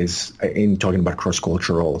things that is, in talking about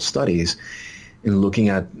cross-cultural studies, in looking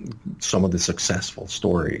at some of the successful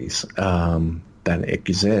stories that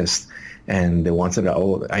exist. And the ones that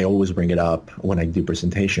I always bring it up when I do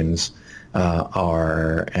presentations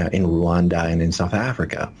are in Rwanda and in South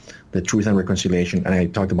Africa. The Truth and Reconciliation, and I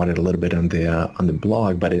talked about it a little bit on the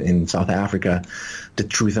blog, but in South Africa, the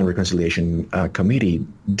Truth and Reconciliation Committee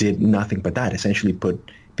did nothing but that, essentially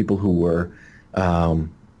put people who were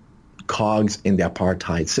cogs in the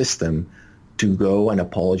apartheid system to go and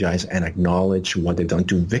apologize and acknowledge what they've done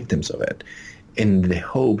to victims of it, in the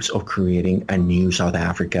hopes of creating a new South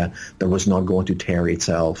Africa that was not going to tear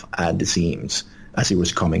itself at the seams as it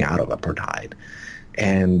was coming out of apartheid.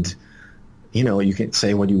 And, you know, you can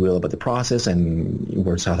say what you will about the process and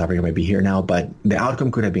where South Africa may be here now, but the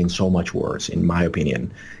outcome could have been so much worse, in my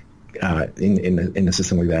opinion, in a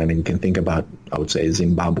system like that. I mean, you can think about, I would say,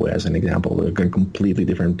 Zimbabwe as an example, a completely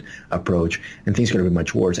different approach, and things could have been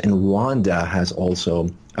much worse. And Rwanda has also,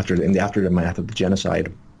 after the aftermath of the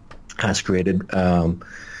genocide, has created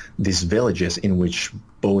these villages in which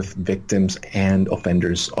both victims and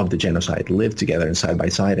offenders of the genocide live together and side by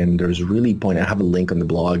side. And there's really I have a link on the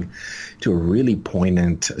blog to a really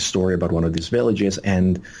poignant story about one of these villages.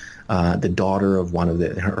 And the daughter of one of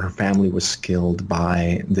her family was killed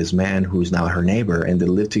by this man who's now her neighbor, and they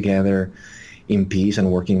live together in peace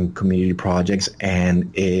and working community projects.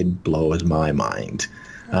 And it blows my mind.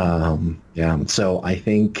 So I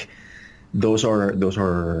think those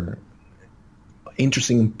are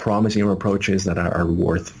interesting, promising approaches that are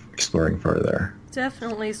worth exploring further.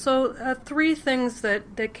 Definitely. So three things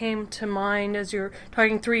that came to mind as you're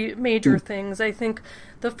talking, three major things. I think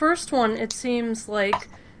the first one, it seems like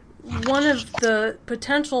one of the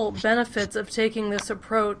potential benefits of taking this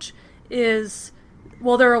approach is,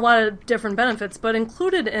 well, there are a lot of different benefits, but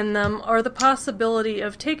included in them are the possibility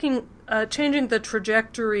of changing the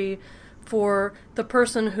trajectory for the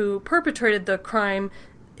person who perpetrated the crime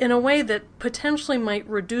in a way that potentially might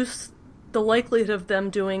reduce the likelihood of them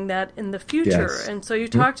doing that in the future. Yes. And so you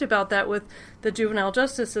talked about that with the juvenile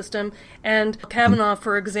justice system. And Kavanaugh,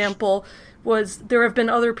 for example, there have been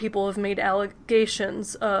other people who have made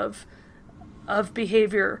allegations of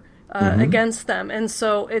behavior against them. And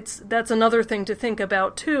so that's another thing to think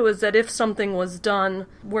about too, is that if something was done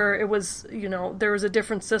where it was, there was a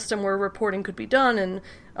different system where reporting could be done and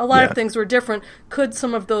a lot of things were different, could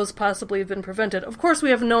some of those possibly have been prevented? Of course,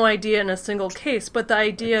 we have no idea in a single case, but the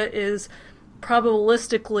idea is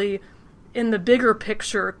probabilistically, in the bigger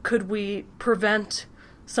picture, could we prevent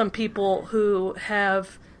some people who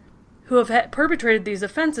have perpetrated these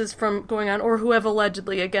offenses from going on, or who have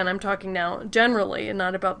allegedly, again, I'm talking now generally and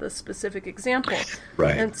not about this specific example.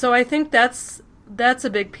 Right. And so I think that's a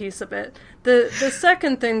big piece of it. The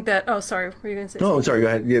second thing that, sorry, were you going to say something? No, sorry, go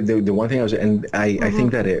ahead. Yeah, the one thing I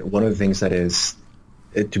think that one of the things that is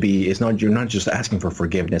you're not just asking for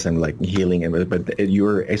forgiveness and like healing, but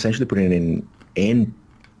you're essentially putting in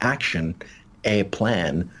action a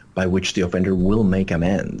plan by which the offender will make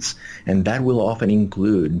amends. And that will often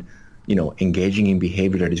include, engaging in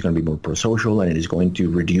behavior that is going to be more pro-social, and it is going to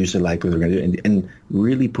reduce the likelihood they're going to do, and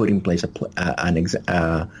really put in place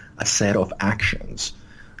a set of actions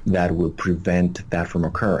that will prevent that from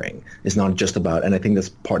occurring. It's not just about, and I think that's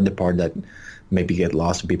the part that maybe get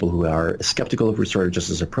lost to people who are skeptical of restorative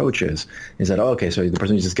justice approaches, is that, so the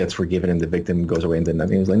person just gets forgiven and the victim goes away and then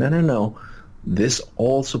nothing. It's like, no. This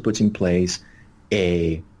also puts in place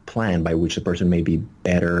a plan by which the person may be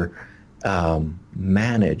better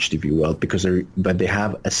managed, if you will, but they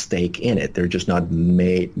have a stake in it. They're just not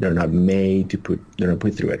made. They're not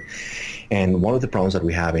put through it. And one of the problems that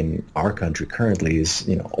we have in our country currently is,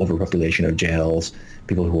 overpopulation of jails,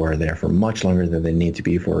 people who are there for much longer than they need to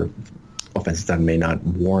be for offenses that may not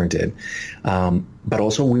warrant it. But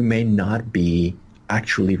also we may not be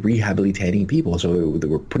actually rehabilitating people. So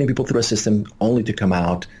we're putting people through a system only to come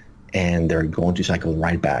out and they're going to cycle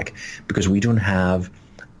right back, because we don't have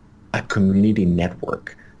a community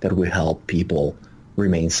network that will help people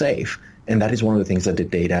remain safe. And that is one of the things that the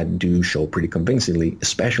data do show pretty convincingly,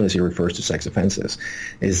 especially as it refers to sex offenses,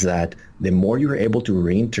 is that the more you're able to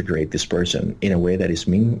reintegrate this person in a way that is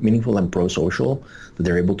meaningful and pro-social, that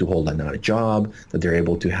they're able to hold down a job, that they're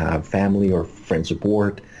able to have family or friend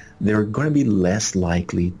support, they're going to be less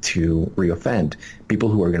likely to reoffend. People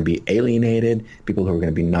who are going to be alienated, people who are going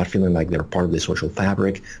to be not feeling like they're part of the social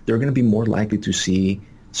fabric, they're going to be more likely to see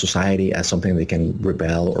society as something they can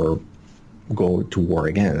rebel or go to war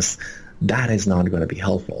against. That is not going to be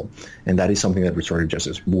helpful, and that is something that restorative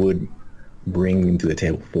justice would bring to the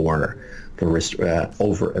table for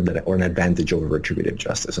an advantage over retributive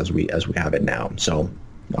justice as we have it now. So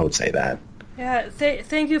I would say that. Yeah,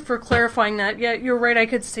 thank you for clarifying that. Yeah, you're right. I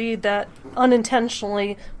could see that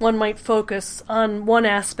unintentionally one might focus on one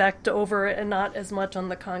aspect over it and not as much on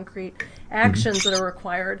the concrete actions that are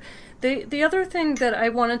required. The other thing that I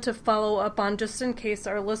wanted to follow up on, just in case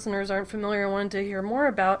our listeners aren't familiar and wanted to hear more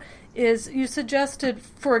about, is you suggested,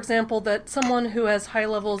 for example, that someone who has high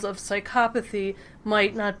levels of psychopathy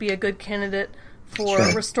might not be a good candidate for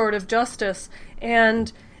restorative justice.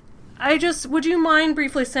 And would you mind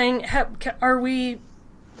briefly saying, are we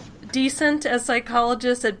decent as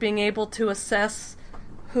psychologists at being able to assess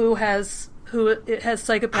who has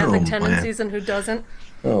psychopathic tendencies and who doesn't?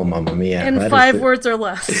 Oh, mamma mia. In 5 words or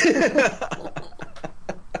less.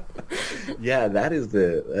 Yeah, that is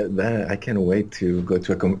that I can't wait to go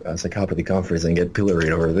to a psychopathy conference and get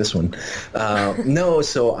pilloried over this one. No,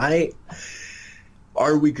 so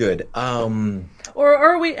are we good? Or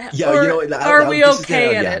are we? Yeah, or are we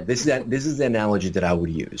okay at it? This is the analogy that I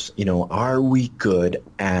would use. Are we good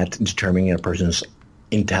at determining a person's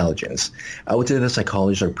intelligence? I would say that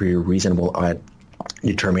psychologists are pretty reasonable at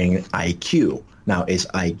determining IQ. Now, is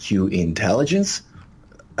IQ intelligence?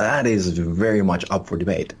 That is very much up for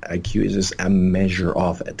debate. IQ is just a measure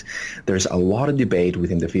of it. There's a lot of debate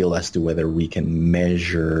within the field as to whether we can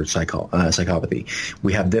measure psychopathy.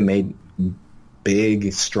 We have made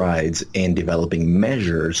big strides in developing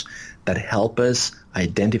measures that help us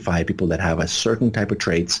identify people that have a certain type of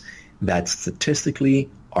traits that statistically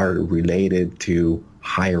are related to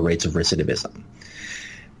higher rates of recidivism.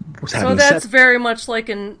 So that's very much like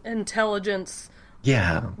an intelligence.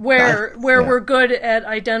 Yeah. Where we're good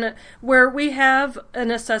at where we have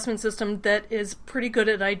an assessment system that is pretty good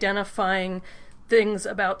at identifying things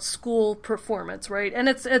about school performance, right? And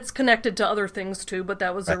it's connected to other things too, but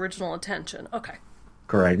that was the original intention. Okay.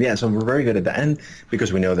 Correct. Yeah, so we're very good at that. And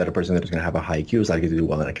because we know that a person that is going to have a high IQ is likely to do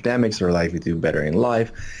well in academics, or likely to do better in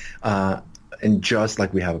life. And just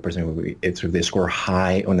like we have a person who they score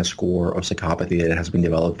high on a score of psychopathy that has been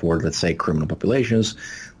developed for, let's say, criminal populations,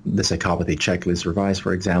 the psychopathy checklist revised,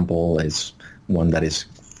 for example, is one that is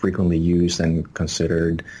frequently used and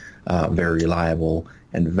considered very reliable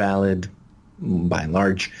and valid by and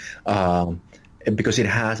large, because it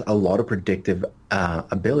has a lot of predictive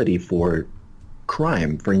ability for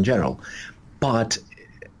crime in general. But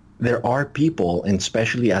there are people, and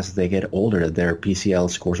especially as they get older, their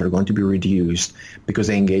PCL scores are going to be reduced because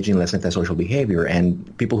they engage in less antisocial behavior.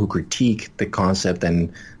 And people who critique the concept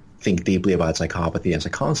and think deeply about psychopathy as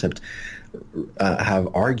a concept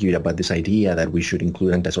have argued about this idea that we should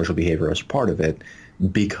include antisocial behavior as part of it,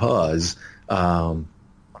 because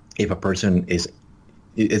if a person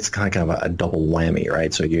it's kind of a double whammy,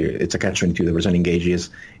 right? So it's a catch-22. The person engages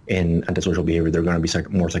in antisocial behavior, they're going to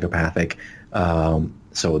be more psychopathic.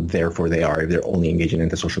 So therefore they are, if they're only engaging in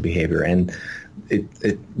antisocial behavior. And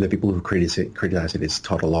the people who criticize it is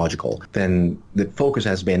tautological. Then the focus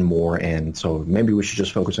has been more, and so maybe we should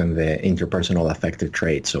just focus on the interpersonal affective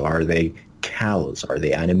traits. So are they callous? Are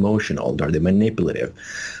they unemotional? Are they manipulative?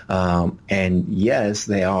 And yes,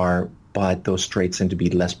 they are, but those traits tend to be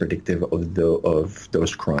less predictive of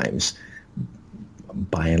those crimes,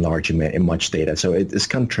 by and large, in much data. So it's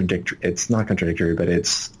contradictory. It's not contradictory, but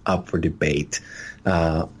it's up for debate.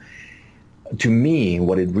 To me,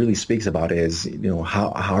 what it really speaks about is,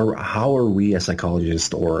 how are we as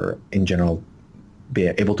psychologists, or in general, be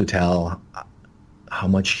able to tell how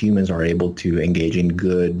much humans are able to engage in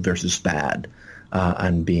good versus bad,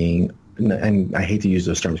 and I hate to use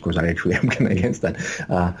those terms because I actually am kind of against that.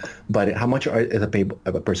 But how much is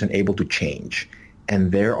a person able to change?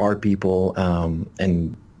 And there are people,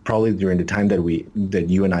 and probably during the time that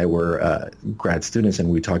you and I were grad students, and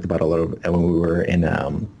we talked about a lot of when we were in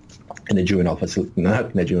a juvenile facility,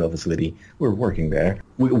 not in a juvenile facility, we were working there.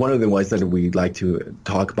 One of the ones that we like to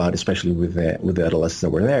talk about, especially with the adolescents that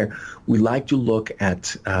were there, we like to look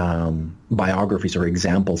at biographies or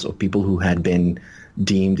examples of people who had been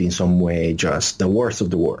deemed in some way just the worst of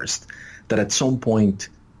the worst, that at some point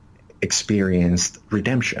experienced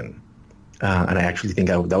redemption. And I actually think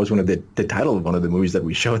that was one of the title of one of the movies that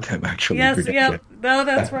we showed them, actually. Yes, yeah. No,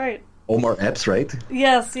 that's right. Omar Epps, right?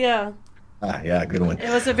 Yes, yeah. Yeah, good one. It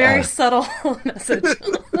was a very subtle message.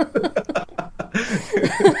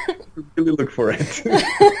 Really look for it.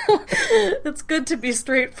 It's good to be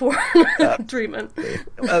straightforward treatment.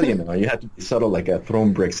 Well, you have to be subtle, like a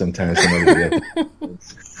throwing brick sometimes. In order to get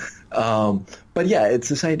but yeah, it's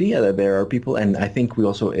this idea that there are people, and I think we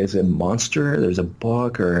also, is a monster, there's a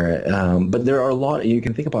book, or but there are a lot, you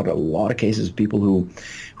can think about a lot of cases of people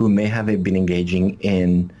who may have been engaging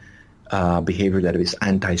in behavior that is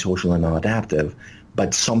antisocial and maladaptive,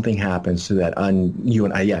 but something happens to that. And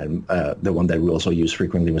the one that we also use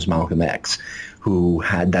frequently was Malcolm X, who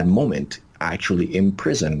had that moment actually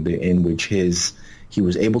imprisoned, in which he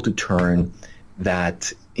was able to turn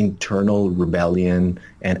that internal rebellion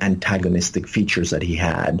and antagonistic features that he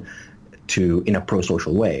had in a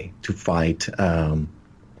pro-social way to fight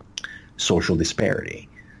social disparity.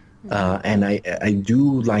 And I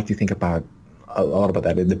do like to think about a lot about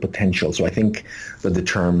that, the potential. So I think that the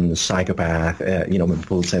term psychopath, when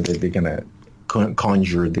people say that they're going to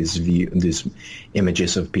conjure these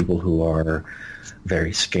images of people who are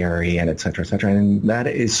very scary and et cetera, and that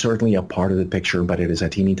is certainly a part of the picture, but it is a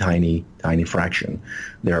teeny tiny fraction.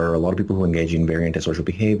 There are a lot of people who engage in very antisocial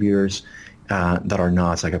behaviors that are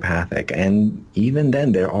not psychopathic, and even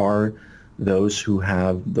then there are those who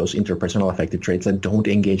have those interpersonal affective traits that don't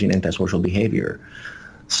engage in antisocial behavior.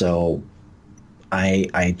 So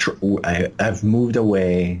I've moved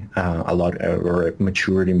away a lot, or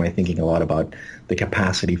matured in my thinking a lot about the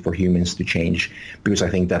capacity for humans to change, because I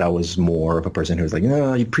think that I was more of a person who was like,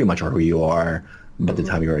 no, you pretty much are who you are by the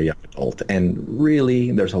time you're a young adult. And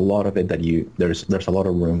really, there's a lot of it that there's a lot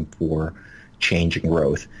of room for change and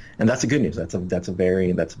growth, and that's the good news. That's a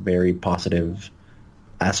very positive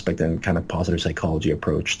aspect and kind of positive psychology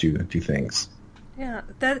approach to things. Yeah,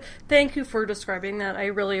 thank you for describing that. I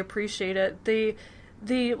really appreciate it. The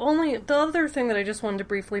other thing that I just wanted to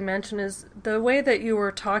briefly mention is the way that you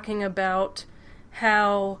were talking about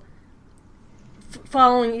how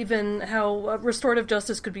how restorative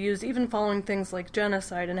justice could be used, even following things like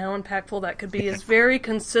genocide, and how impactful that could be, is very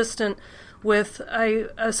consistent with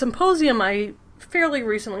a symposium I fairly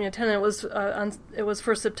recently attended. It was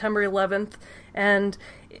for September 11th, and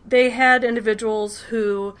they had individuals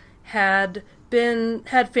who had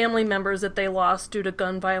family members that they lost due to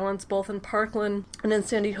gun violence, both in Parkland and in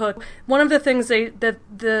Sandy Hook. One of the things that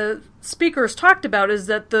the speakers talked about is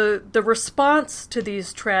that the response to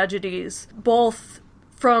these tragedies, both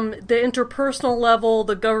from the interpersonal level,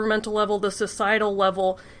 the governmental level, the societal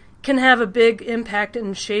level, can have a big impact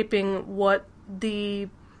in shaping what the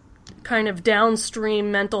kind of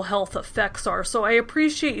downstream mental health effects are. So I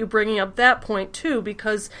appreciate you bringing up that point too,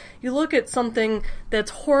 because you look at something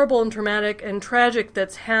that's horrible and traumatic and tragic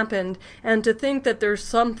that's happened, and to think that there's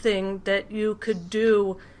something that you could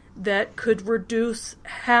do that could reduce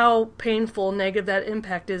how painful, negative that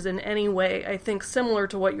impact is in any way, I think, similar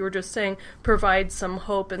to what you were just saying, provides some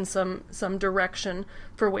hope and some direction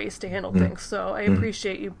for ways to handle things. So I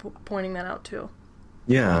appreciate you pointing that out too.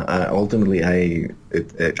 Yeah, ultimately, I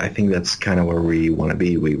think that's kind of where we want to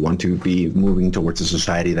be. We want to be moving towards a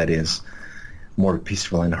society that is more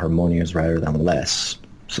peaceful and harmonious rather than less.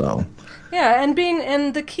 So. Yeah,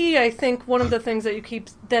 and the key, I think, one of the things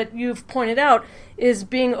that you've pointed out is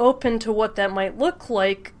being open to what that might look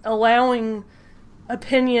like, allowing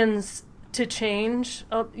opinions to change,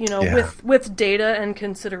 with data and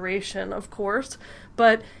consideration, of course,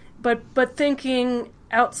 but thinking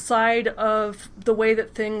outside of the way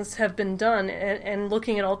that things have been done, and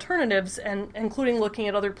looking at alternatives, and including looking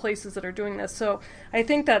at other places that are doing this. So I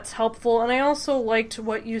think that's helpful. And I also liked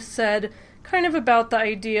what you said kind of about the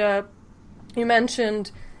idea, you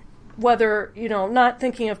mentioned whether, not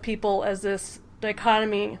thinking of people as this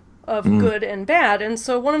dichotomy of good and bad. And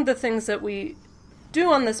so one of the things that we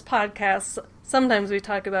do on this podcast, sometimes we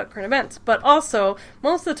talk about current events, but also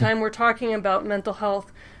most of the time we're talking about mental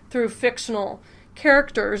health through fictional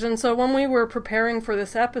characters. And so when we were preparing for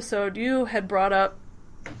this episode, you had brought up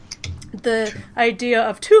the idea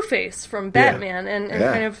of Two-Face from Batman, and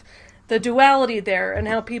kind of the duality there, and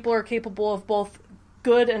how people are capable of both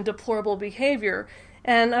good and deplorable behavior.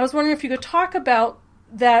 And I was wondering if you could talk about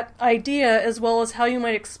that idea, as well as how you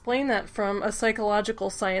might explain that from a psychological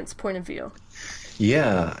science point of view.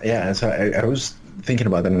 Yeah. So I was thinking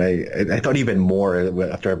about that, and I thought even more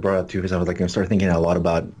after I brought up Two-Face. I was like, I started thinking a lot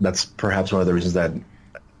about, that's perhaps one of the reasons that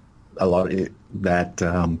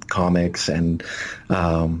comics and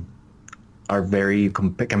are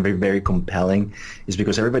can be very compelling, is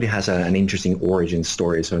because everybody has an interesting origin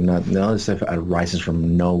story. So not this stuff arises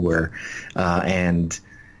from nowhere, and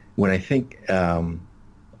when I think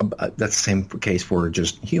that's the same case for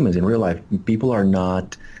just humans in real life. People are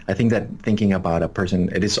not. I think that thinking about a person,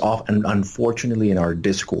 it is often, unfortunately, in our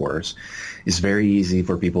discourse, it's very easy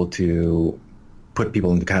for people to put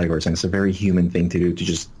people into categories, and it's a very human thing to do, to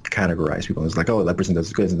just categorize people. It's like, oh, that person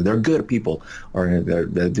does good, they're good people, or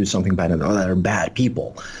they do something bad, and they're bad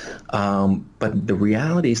people. But the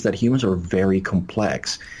reality is that humans are very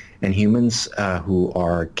complex, and humans who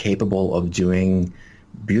are capable of doing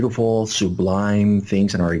beautiful, sublime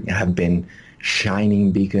things and have been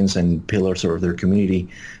shining beacons and pillars of their community,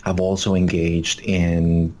 have also engaged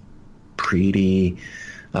in pretty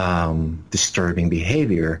disturbing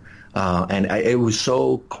behavior. It was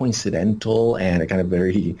so coincidental and kind of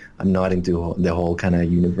I'm not into the whole kind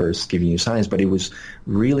of universe giving you signs, but it was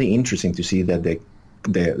really interesting to see that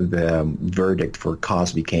the verdict for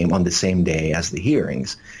Cosby came on the same day as the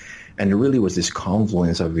hearings. And it really was this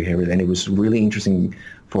confluence of behavior, and it was really interesting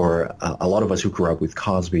for a lot of us who grew up with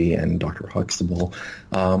Cosby and Dr. Huxtable.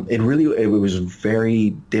 It was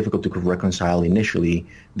very difficult to reconcile initially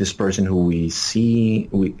this person who we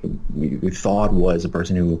thought was a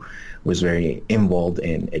person who was very involved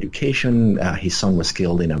in education. His son was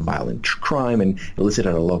killed in a violent crime and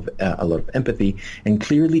elicited a lot of empathy, and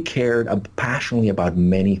clearly cared passionately about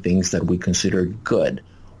many things that we considered good,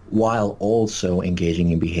 while also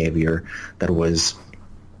engaging in behavior that was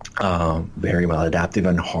very maladaptive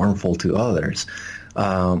and harmful to others.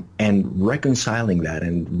 And reconciling that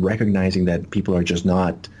and recognizing that people are just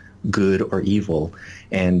not good or evil.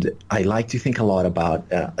 And I like to think a lot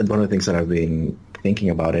about, one of the things that I've been thinking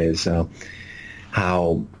about is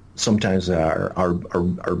how sometimes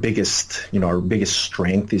our biggest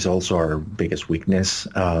strength is also our biggest weakness,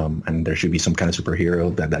 and there should be some kind of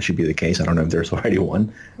superhero that should be the case. I don't know if there's already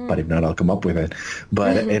one, but if not, I'll come up with it.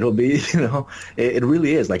 But it'll be, it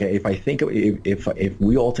really is like, if I think if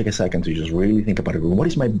we all take a second to just really think about it, what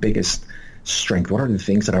is my biggest strength? What are the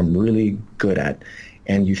things that I'm really good at?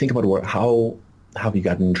 And you think about how have you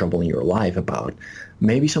gotten in trouble in your life about,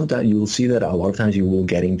 maybe sometimes you will see that a lot of times you will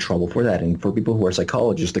get in trouble for that. And for people who are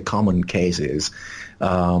psychologists, the common case is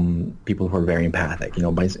people who are very empathic.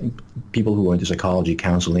 People who go into psychology,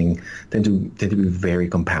 counseling, tend to be very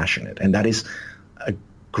compassionate. And that is a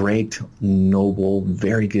great, noble,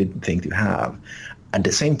 very good thing to have. At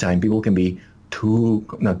the same time, people can be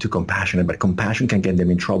not too compassionate, but compassion can get them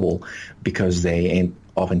in trouble because they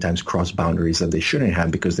oftentimes cross boundaries that they shouldn't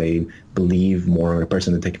have, because they believe more on a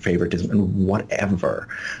person, that take favoritism and whatever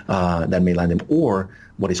that may land them. Or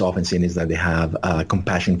what is often seen is that they have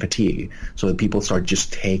compassion fatigue, so that people start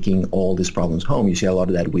just taking all these problems home. You see a lot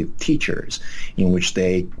of that with teachers, in which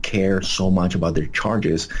they care so much about their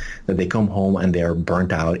charges that they come home and they're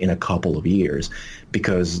burnt out in a couple of years,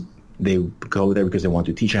 because they go there because they want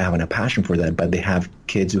to teach and having a passion for that, but they have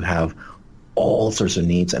kids who have all sorts of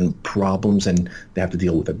needs and problems, and they have to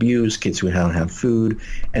deal with abuse, kids who don't have food,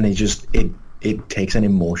 and it takes an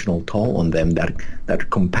emotional toll on them. That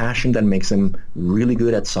compassion that makes them really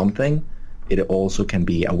good at something, it also can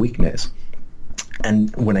be a weakness.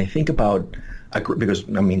 And when I think about, because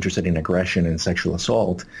I'm interested in aggression and sexual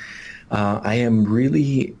assault, I am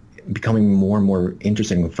really becoming more and more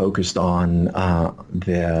interested and focused on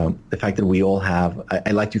the fact that we all have,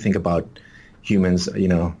 I like to think about humans,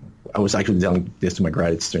 I was actually telling this to my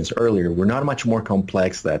graduate students earlier, we're not much more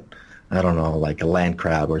complex that, I don't know, like a land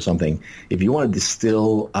crab or something. If you want to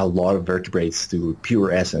distill a lot of vertebrates to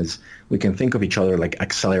pure essence, we can think of each other like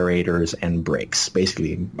accelerators and brakes,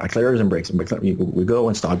 basically. Accelerators and brakes. We go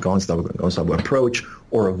and stop, go and stop, go and stop, approach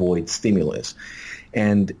or avoid stimulus.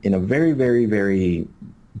 And in a very, very, very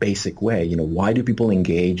basic way, why do people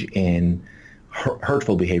engage in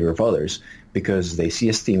hurtful behavior of others? Because they see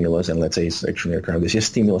a stimulus, and let's say sexually or crime, they see a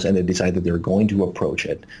stimulus and they decide that they're going to approach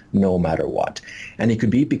it no matter what. And it could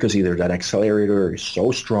be because either that accelerator is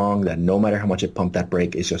so strong that no matter how much it pumped that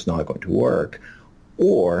brake, it's just not going to work,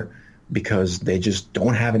 or because they just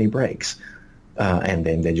don't have any brakes. And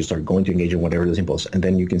then they just are going to engage in whatever this impulse. And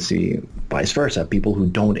then you can see vice versa. People who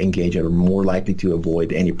don't engage are more likely to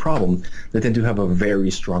avoid any problem. They tend to have a very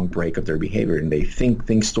strong break of their behavior, and they think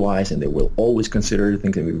things twice, and they will always consider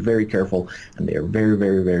things and be very careful. And they are very,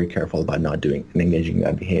 very, very careful about not doing and engaging in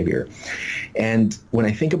that behavior. And when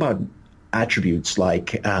I think about attributes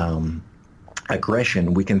like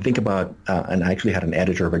aggression, we can think about, and I actually had an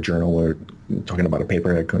editor of a journal where talking about a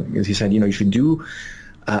paper, he said, you should do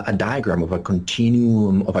a diagram of a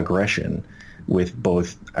continuum of aggression, with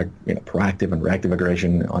both proactive and reactive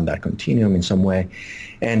aggression on that continuum in some way,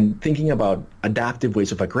 and thinking about adaptive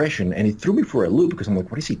ways of aggression. And it threw me for a loop, because I'm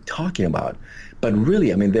like, what is he talking about? But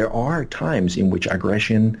really, there are times in which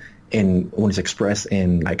aggression, when it's expressed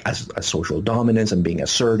in as social dominance and being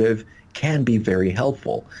assertive, can be very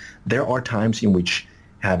helpful. There are times in which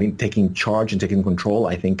taking charge and taking control,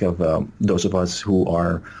 I think of those of us who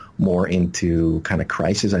are more into kind of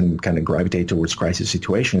crisis and kind of gravitate towards crisis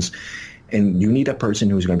situations. And you need a person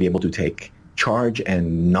who's going to be able to take charge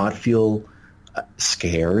and not feel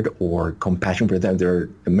scared or compassion for them. There are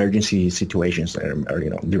emergency situations or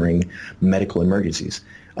during medical emergencies.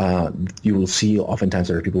 You will see oftentimes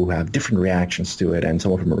there are people who have different reactions to it, and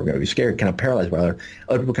some of them are going to be scared, kind of paralyzed, while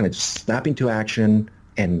other people kind of just snap into action,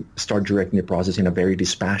 and start directing the process in a very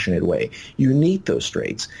dispassionate way. You need those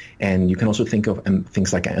traits. And you can also think of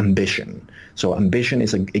things like ambition. So ambition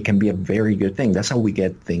it can be a very good thing. That's how we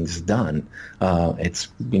get things done. It's,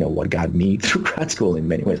 what got me through grad school in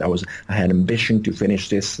many ways. I had ambition to finish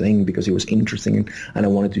this thing because it was interesting and I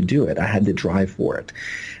wanted to do it. I had the drive for it.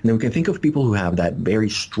 And then we can think of people who have that very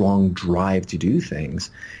strong drive to do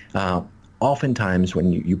things. Oftentimes,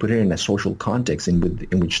 when you put it in a social context in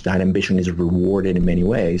which that ambition is rewarded in many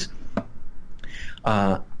ways,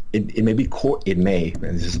 it may be and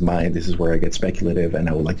this is where I get speculative, and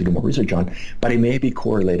I would like to do more research on, but it may be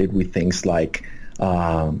correlated with things like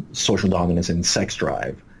social dominance and sex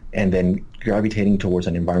drive, and then gravitating towards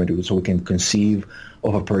an environment so we can conceive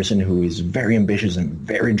of a person who is very ambitious and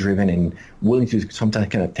very driven and willing to sometimes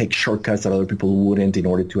kind of take shortcuts that other people wouldn't in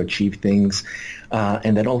order to achieve things.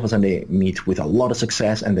 And then all of a sudden they meet with a lot of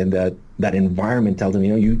success, and then that environment tells them,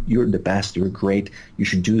 you're the best, you're great, you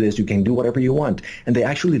should do this, you can do whatever you want. And they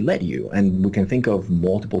actually let you. And we can think of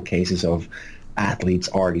multiple cases of athletes,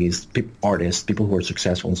 artists, people who are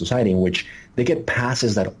successful in society in which they get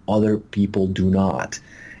passes that other people do not.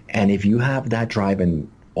 And if you have that drive and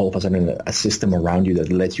all of a sudden a system around you that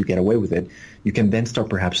lets you get away with it, you can then start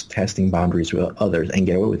perhaps testing boundaries with others and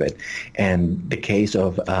get away with it. And the case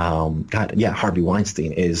of Harvey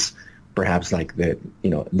Weinstein is perhaps like the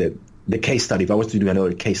case study. If I was to do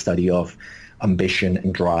another case study of ambition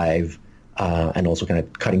and drive, and also kind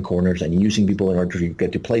of cutting corners and using people in order to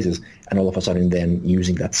get to places, and all of a sudden then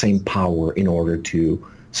using that same power in order to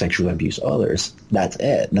sexually abuse others, that's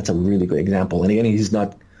it. That's a really good example. And again, he's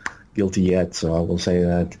not guilty yet, so I will say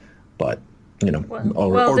that. But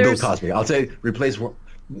or Bill Cosby. I'll say replace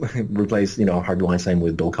Harvey Weinstein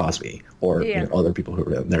with Bill Cosby or other people who.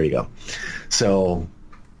 There you go. So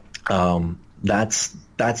that's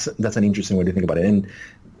an interesting way to think about it. And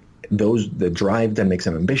the drive that makes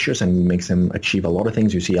them ambitious and makes them achieve a lot of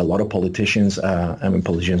things. You see a lot of politicians.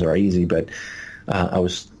 Politicians are easy, but there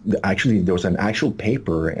was an actual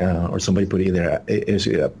paper, or somebody put either is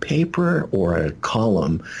it a paper or a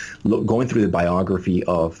column going through the biography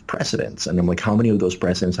of presidents, and I'm like, how many of those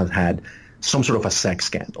presidents have had some sort of a sex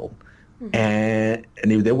scandal? Mm-hmm.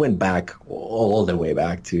 And they went back all the way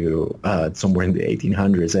back to somewhere in the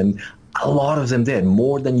 1800s, and a lot of them did,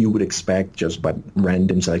 more than you would expect just by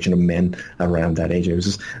random selection of men around that age. It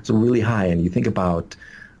was really high, and you think about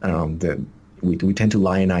we tend to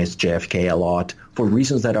lionize JFK a lot for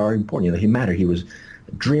reasons that are important. He mattered. He was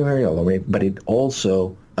a dreamer, but it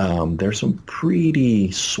also there's some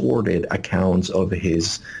pretty sordid accounts of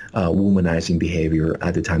his womanizing behavior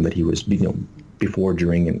at the time that he was, before,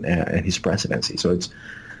 during, and his presidency. So it's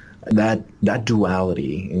that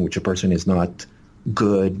duality in which a person is not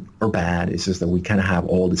good or bad. It's just that we kind of have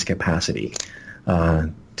all this capacity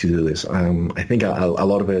to do this. I think a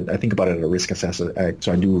lot of it, I think about it at a risk assessment.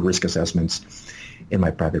 So I do risk assessments in my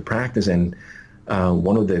private practice, and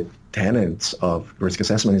one of the tenets of risk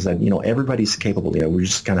assessment is that, everybody's capable. We're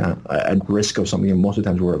just kind of at risk of something, and most of the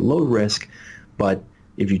times we're at low risk, but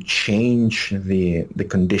if you change the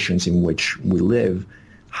conditions in which we live,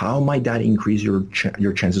 how might that increase your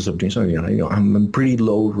chances of doing something? I'm pretty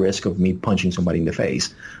low risk of me punching somebody in the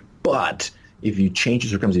face, but if you change the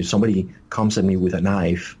circumstances, if somebody comes at me with a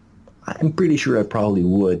knife, I'm pretty sure I probably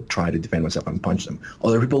would try to defend myself and punch them.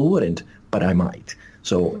 Other people wouldn't, but I might.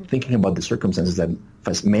 So thinking about the circumstances that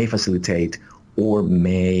may facilitate or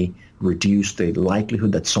may reduce the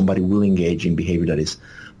likelihood that somebody will engage in behavior that is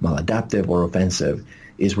maladaptive or offensive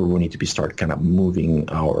is where we need to start kind of moving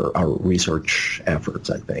our research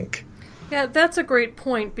efforts, I think. Yeah, that's a great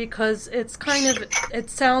point, because it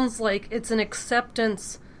sounds like it's an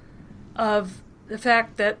acceptance of the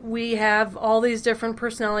fact that we have all these different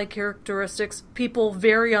personality characteristics. People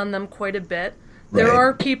vary on them quite a bit. There Right.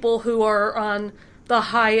 are people who are on the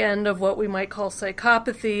high end of what we might call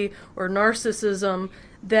psychopathy or narcissism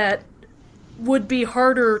that would be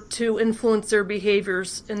harder to influence their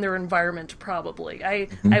behaviors in their environment, probably,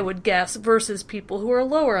 I would guess, versus people who are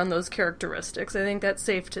lower on those characteristics. I think that's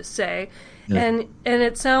safe to say. Yeah. And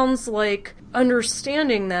it sounds like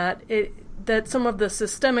understanding that that some of the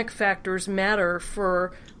systemic factors matter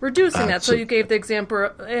for reducing that. So you gave the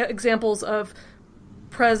examples of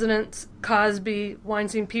presidents, Cosby,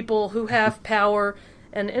 Weinstein, people who have power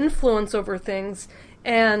and influence over things,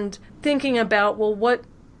 and thinking about, well,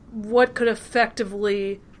 what could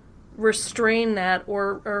effectively restrain that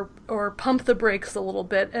or pump the brakes a little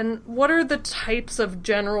bit, and what are the types of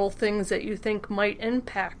general things that you think might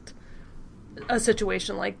impact a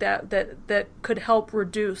situation like that could help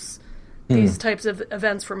reduce these types of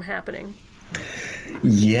events from happening?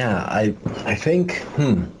 Yeah, I think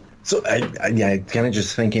So I kind of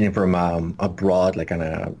just thinking from a broad, like kind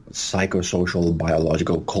of psychosocial,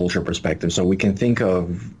 biological culture perspective. So we can think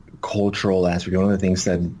of cultural aspect. One of the things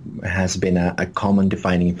that has been a common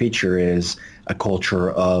defining feature is a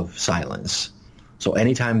culture of silence. So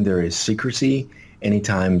anytime there is secrecy,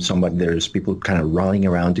 anytime there's people kind of running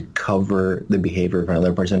around to cover the behavior of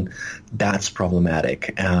another person, that's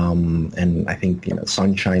problematic. And I think,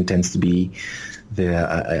 sunshine tends to be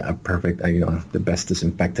a perfect, the best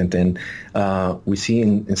disinfectant. And we see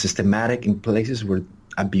in places where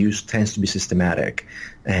abuse tends to be systematic,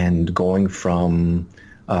 and going from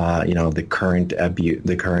the current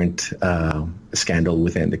scandal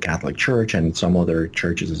within the Catholic Church and some other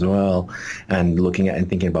churches as well, and looking at and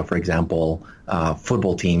thinking about, for example,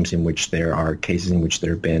 football teams in which there are cases in which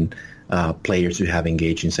there have been players who have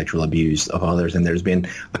engaged in sexual abuse of others, and there's been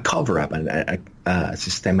a cover-up and a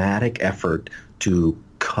systematic effort to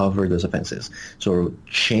cover those offenses. So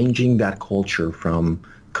changing that culture from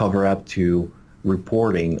cover-up to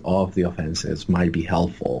reporting of the offenses might be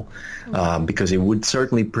helpful, because it would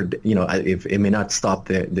certainly, if it may not stop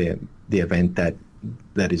the event that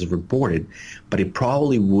is reported, but it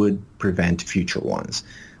probably would prevent future ones.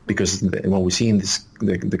 Because what we see in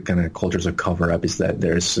the kind of cultures of cover-up is that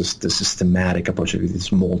there's just the systematic approach.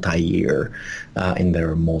 It's multi-year, and there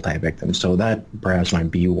are multi-victims. So that perhaps might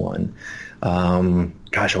be one.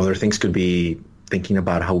 Other things could be thinking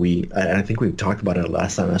about how and I think we talked about it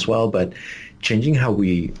last time as well, but changing how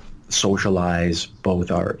we socialize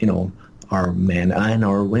both our men and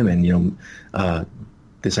our women.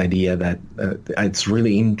 This idea that it's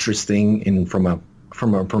really interesting, and from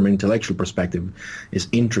an intellectual perspective is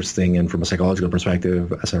interesting, and from a psychological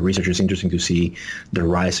perspective as a researcher, it's interesting to see the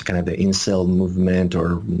rise of kind of the incel movement,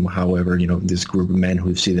 or however, this group of men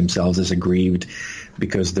who see themselves as aggrieved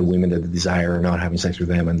because the women that they desire are not having sex with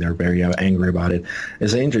them, and they're very angry about it.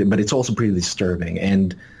 It's interesting, but it's also pretty disturbing.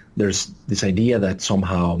 And there's this idea that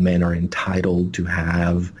somehow men are entitled to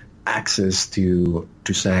have access to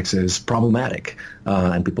sex is problematic,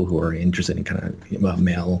 and people who are interested in kind of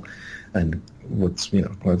male and what's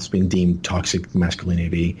been deemed toxic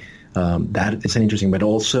masculinity, that is interesting. But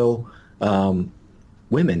also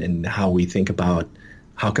women, and how we think about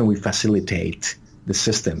how can we facilitate the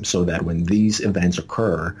system so that when these events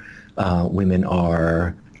occur, women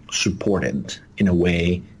are supported in a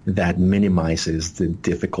way that minimizes the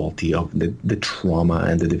difficulty of the trauma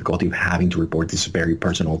and the difficulty of having to report this very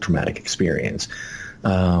personal traumatic experience.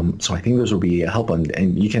 So I think those will be a help,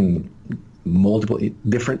 and you can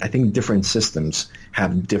different systems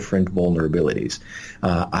have different vulnerabilities.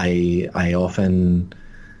 I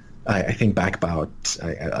think back about,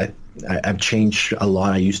 I've changed a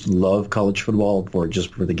lot. I used to love college football for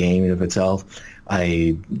the game of itself.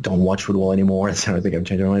 I don't watch football anymore. So I think I've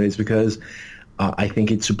changed my mind. It's because I think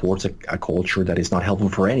it supports a culture that is not helpful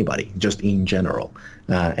for anybody, just in general.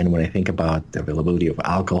 And when I think about the availability of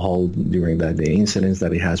alcohol during the incidents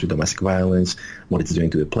that it has with domestic violence, what it's doing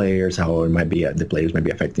to the players, how it might be the players might be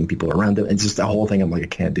affecting people around them, it's just the whole thing. I'm like, I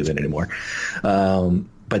can't do it anymore.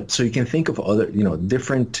 But so you can think of other,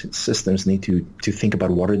 different systems need to think about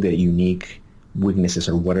what are the unique weaknesses,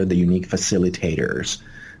 or what are the unique facilitators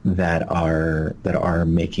that are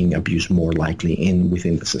making abuse more likely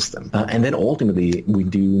within the system. And then ultimately, we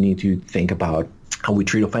do need to think about how we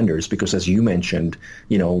treat offenders, because as you mentioned,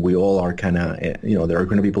 we all are kind of, there are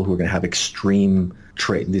going to be people who are going to have extreme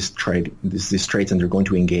these traits, and they're going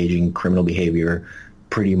to engage in criminal behavior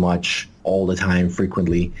pretty much all the time,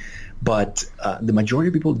 frequently. But the majority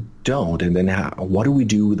of people don't. And then what do we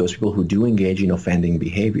do with those people who do engage in offending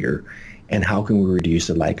behavior? And how can we reduce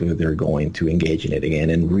the likelihood they're going to engage in it again?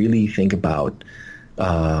 And really think about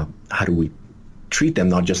how do we treat them,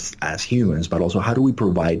 not just as humans, but also how do we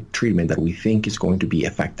provide treatment that we think is going to be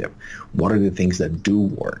effective? What are the things that do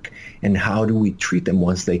work? And how do we treat them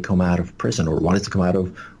once they come out of prison, or once they come out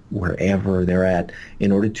of wherever they're at,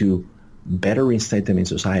 in order to better reinstate them in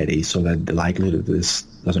society so that the likelihood of this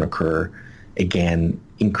doesn't occur again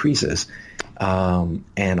increases. And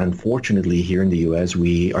unfortunately, here in the U.S.,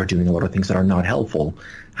 we are doing a lot of things that are not helpful.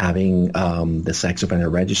 Having the sex offender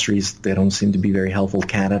registries, they don't seem to be very helpful.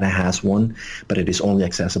 Canada has one, but it is only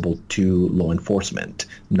accessible to law enforcement,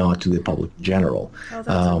 not to the public in general. Oh,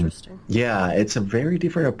 that's interesting. Yeah, it's a very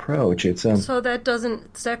different approach. So that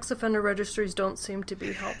sex offender registries don't seem to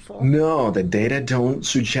be helpful. No, the data don't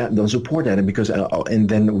support that, and because and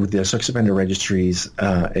then with the sex offender registries,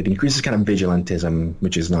 it increases kind of vigilantism,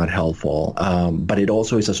 which is not helpful. But it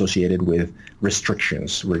also is associated with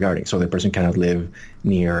restrictions regarding, so the person cannot live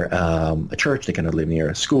near a church. They cannot live near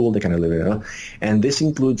a school. They cannot live and this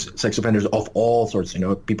includes sex offenders of all sorts.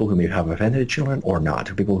 People who may have offended children or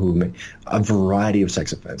not. People who may a variety of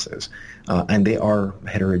sex offenses, and they are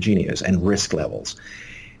heterogeneous and risk levels.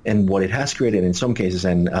 And what it has created in some cases,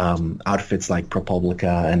 and outfits like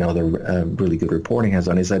ProPublica and other really good reporting has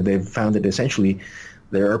done, is that they've found that essentially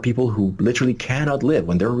there are people who literally cannot live.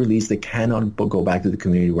 When they're released, they cannot go back to the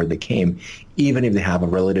community where they came, even if they have a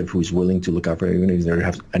relative who's willing to look out for them, even if they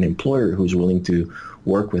have an employer who's willing to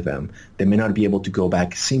work with them. They may not be able to go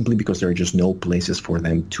back simply because there are just no places for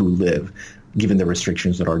them to live, given the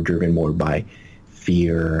restrictions that are driven more by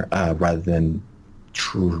fear rather than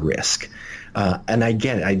true risk. And I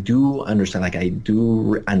get it. I do understand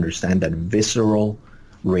that visceral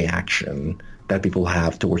reaction that people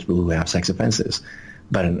have towards people who have sex offenses.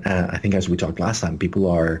 But I think, as we talked last time,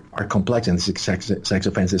 people are complex, and sex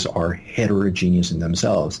offenses are heterogeneous in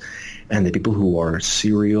themselves. And the people who are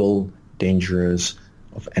serial, dangerous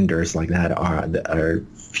offenders like that are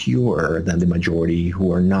fewer than the majority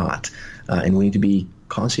who are not. And we need to be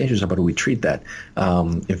conscientious about how we treat that.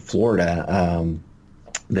 In Florida,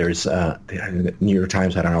 there's the New York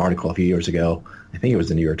Times had an article a few years ago. I think it was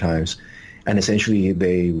the New York Times. And essentially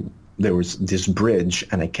there was this bridge,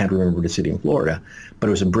 and I can't remember the city in Florida, but it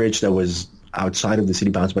was a bridge that was outside of the city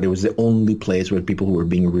bounds, but it was the only place where people who were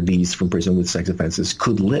being released from prison with sex offenses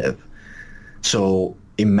could live. So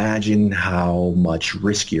imagine how much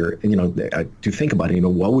riskier, to think about it,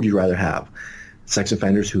 what would you rather have? Sex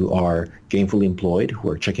offenders who are gainfully employed, who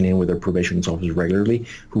are checking in with their probation officers regularly,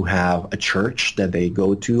 who have a church that they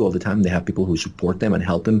go to all the time. They have people who support them and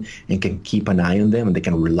help them and can keep an eye on them, and they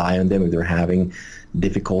can rely on them if they're having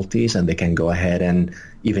difficulties, and they can go ahead and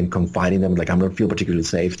even confide in them, like, I'm going to feel particularly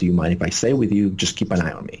safe. Do you mind if I stay with you? Just keep an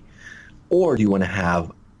eye on me. Or do you want to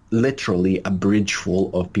have literally a bridge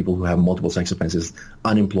full of people who have multiple sex offenses,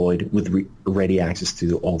 unemployed, with ready access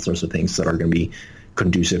to all sorts of things that are going to be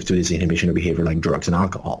conducive to this inhibition of behavior like drugs and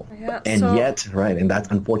alcohol. Yeah, and that's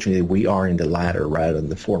unfortunately, we are in the latter rather than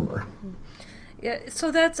the former. Yeah, so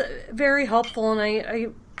that's very helpful, and I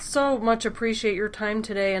so much appreciate your time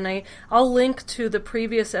today, and I'll link to the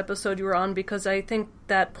previous episode you were on, because I think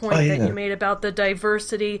that point that you made about the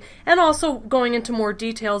diversity, and also going into more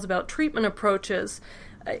details about treatment approaches.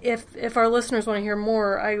 If our listeners want to hear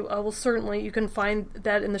more, I will certainly, you can find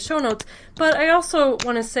that in the show notes. But I also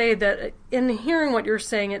want to say that in hearing what you're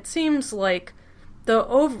saying, it seems like the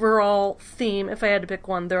overall theme, if I had to pick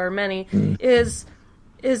one, there are many, is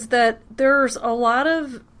that there's a lot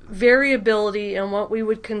of variability in what we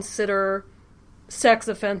would consider sex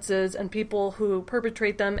offenses and people who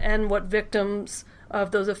perpetrate them, and what victims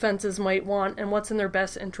of those offenses might want, and what's in their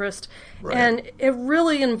best interest. Right. And it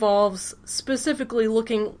really involves specifically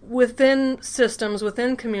looking within systems,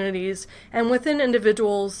 within communities, and within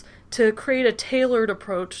individuals to create a tailored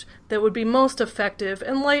approach that would be most effective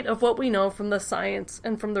in light of what we know from the science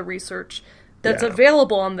and from the research that's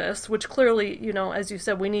available on this, which clearly, as you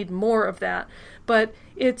said, we need more of that. But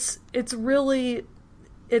it's really,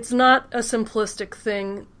 it's not a simplistic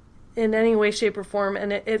thing in any way, shape, or form,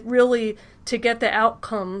 and it really, to get the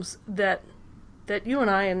outcomes that you and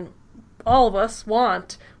I and all of us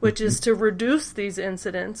want, which is to reduce these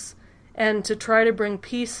incidents and to try to bring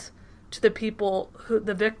peace to the people,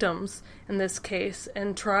 the victims in this case,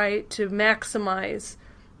 and try to maximize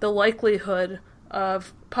the likelihood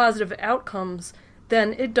of positive outcomes,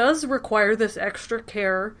 then it does require this extra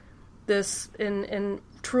care, this in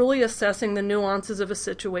truly assessing the nuances of a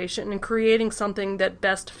situation and creating something that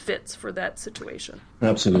best fits for that situation.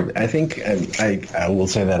 Absolutely. I think I will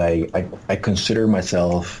say that I consider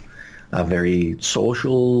myself a very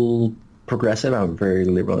social progressive. I'm very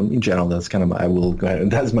liberal in general. That's kind of, I will go ahead,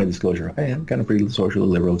 and that's my disclosure. I am kind of pretty social,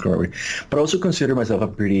 liberal, but also consider myself a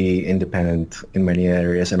pretty independent in many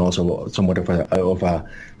areas, and also somewhat of a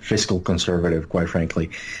fiscal conservative, quite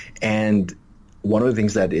frankly. And one of the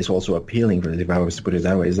things that is also appealing, if I was to put it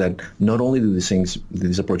that way, is that not only do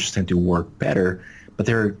these approaches tend to work better, but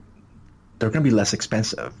they're going to be less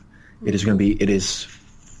expensive. It is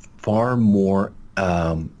far more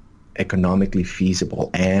economically feasible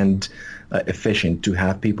and efficient to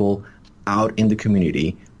have people out in the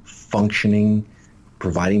community functioning,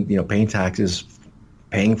 providing, paying taxes,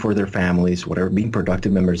 paying for their families, whatever, being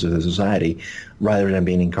productive members of the society, rather than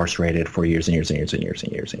being incarcerated for years and years and years and years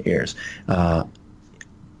and years and years. The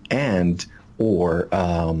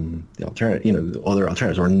alternative, other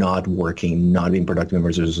alternatives, or not working, not being productive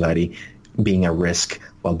members of society, being at risk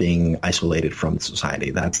while being isolated from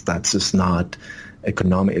society. That's just not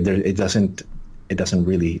economic. It doesn't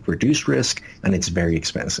really reduce risk, and it's very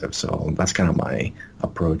expensive. So that's kind of my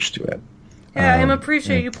approach to it. Yeah, I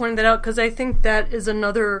appreciate you pointing that out, because I think that is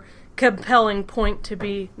another compelling point to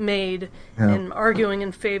be made in arguing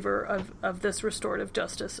in favor of this restorative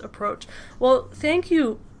justice approach. Well, thank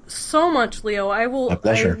you so much, Leo. I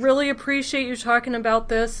really appreciate you talking about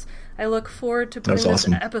this. I look forward to putting this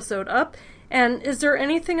episode up. And is there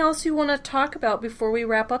anything else you want to talk about before we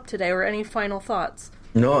wrap up today, or any final thoughts?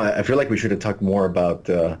 No, I feel like we should have talked more about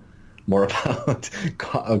comics.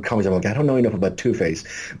 I'm like, I don't know enough about Two-Face,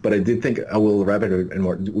 but I did think I will wrap it in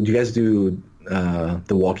more. Would you guys do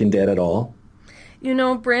The Walking Dead at all? You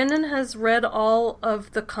know, Brandon has read all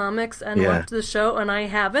of the comics and watched the show, and I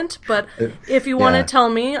haven't. But if you want to tell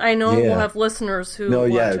me, I know we'll have listeners who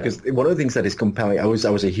watch it. Because one of the things that is compelling, I was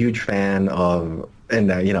a huge fan of,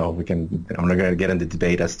 and I'm not going to get into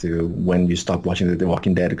debate as to when you stopped watching The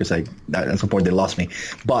Walking Dead, because at some point they lost me.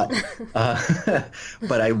 But one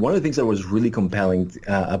of the things that was really compelling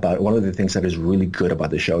about, one of the things that is really good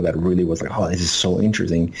about the show that really was like, oh, this is so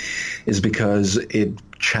interesting, is because it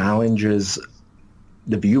challenges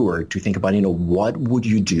the viewer to think about, what would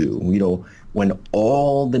you do, when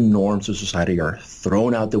all the norms of society are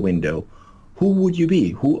thrown out the window? Who would you be?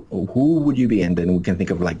 Who would you be? And then we can think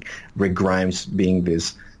of like Rick Grimes being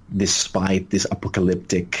this spite, this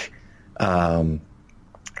apocalyptic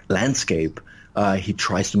landscape. He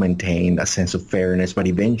tries to maintain a sense of fairness, but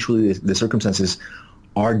eventually the circumstances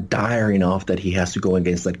are dire enough that he has to go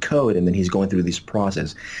against that code, and then he's going through this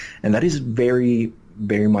process. And that is very,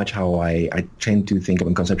 very much how I tend to think of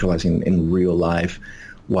and conceptualizing in real life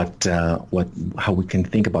how we can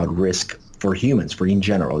think about risk for humans, in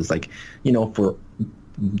general. It's like, for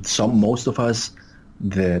most of us,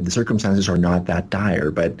 the circumstances are not that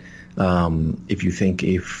dire. But if you think,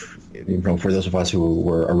 for those of us who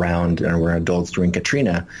were around and were adults during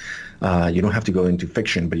Katrina, you don't have to go into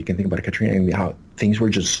fiction, but you can think about Katrina and how things were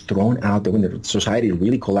just thrown out the window. Society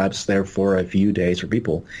really collapsed there for a few days for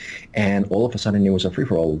people, and all of a sudden it was a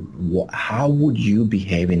free-for-all. How would you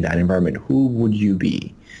behave in that environment? Who would you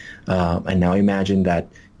be? And now imagine that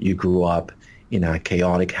you grew up in a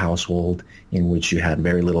chaotic household in which you had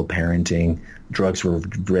very little parenting, drugs were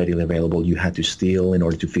readily available, you had to steal in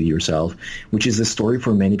order to feed yourself, which is the story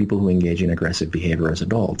for many people who engage in aggressive behavior as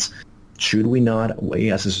adults. Should we not,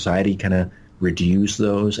 as a society, kind of reduce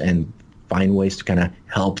those and find ways to kind of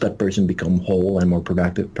help that person become whole and more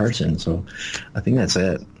productive person? So I think that's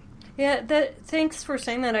it. Yeah, thanks for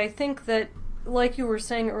saying that. I think that, like you were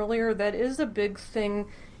saying earlier, that is a big thing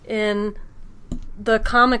in the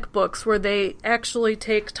comic books, where they actually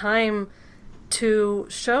take time to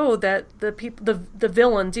show that the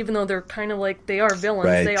villains, even though they're kind of like, they are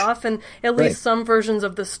villains, they often, at least some versions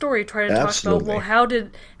of the story, try to talk about, well, how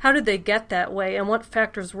did they get that way, and what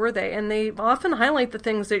factors were they? And they often highlight the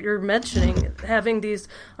things that you're mentioning, having these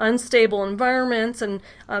unstable environments, and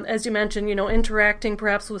as you mentioned, interacting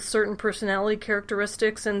perhaps with certain personality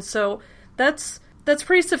characteristics, and so that's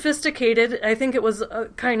pretty sophisticated. I think it was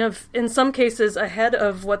kind of, in some cases, ahead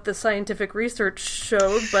of what the scientific research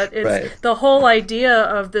showed, but it's the whole idea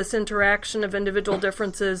of this interaction of individual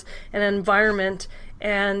differences and environment,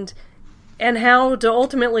 and how to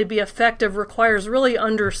ultimately be effective requires really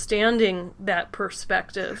understanding that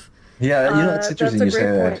perspective. Yeah, it's interesting you say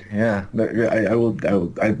that. Yeah, I will.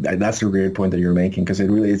 That's a great point that you're making, because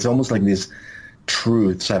it's almost like these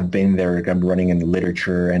truths have been there, running in the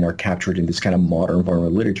literature, and are captured in this kind of modern form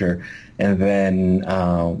of literature, and then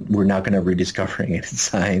we're now kind of rediscovering it in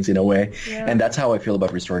science in a way. And that's how I feel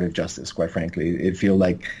about restorative justice, quite frankly. It feels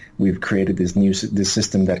like we've created this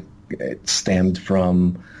system that stemmed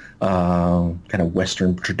from kind of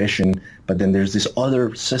Western tradition, but then there's this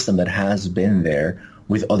other system that has been there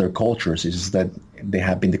with other cultures. Is that they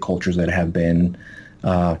have been the cultures that have been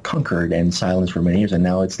conquered and silenced for many years, and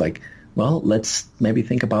now it's like, well, let's maybe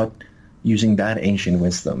think about using that ancient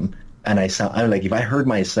wisdom. And I'm like, if I heard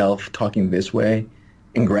myself talking this way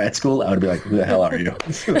in grad school, I would be like, who the hell are you?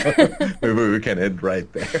 Maybe we can end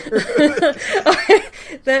right there. Okay.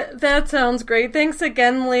 That sounds great. Thanks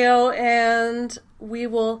again, Leo. And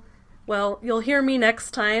you'll hear me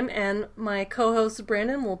next time, and my co-host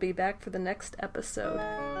Brandon will be back for the next episode.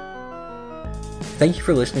 Thank you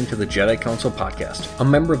for listening to the Jedi Counsel podcast, a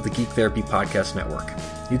member of the Geek Therapy Podcast Network.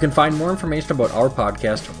 You can find more information about our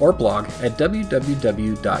podcast or blog at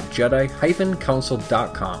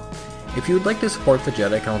www.jedi-counsel.com. If you would like to support the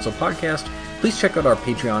Jedi Counsel podcast, please check out our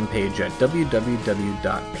Patreon page at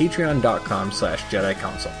www.patreon.com/Jedi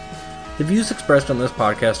Counsel. The views expressed on this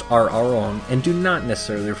podcast are our own and do not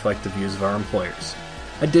necessarily reflect the views of our employers.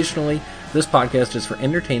 Additionally, this podcast is for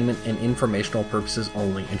entertainment and informational purposes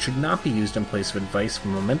only and should not be used in place of advice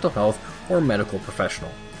from a mental health or medical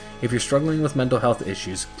professional. If you're struggling with mental health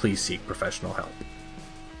issues, please seek professional help.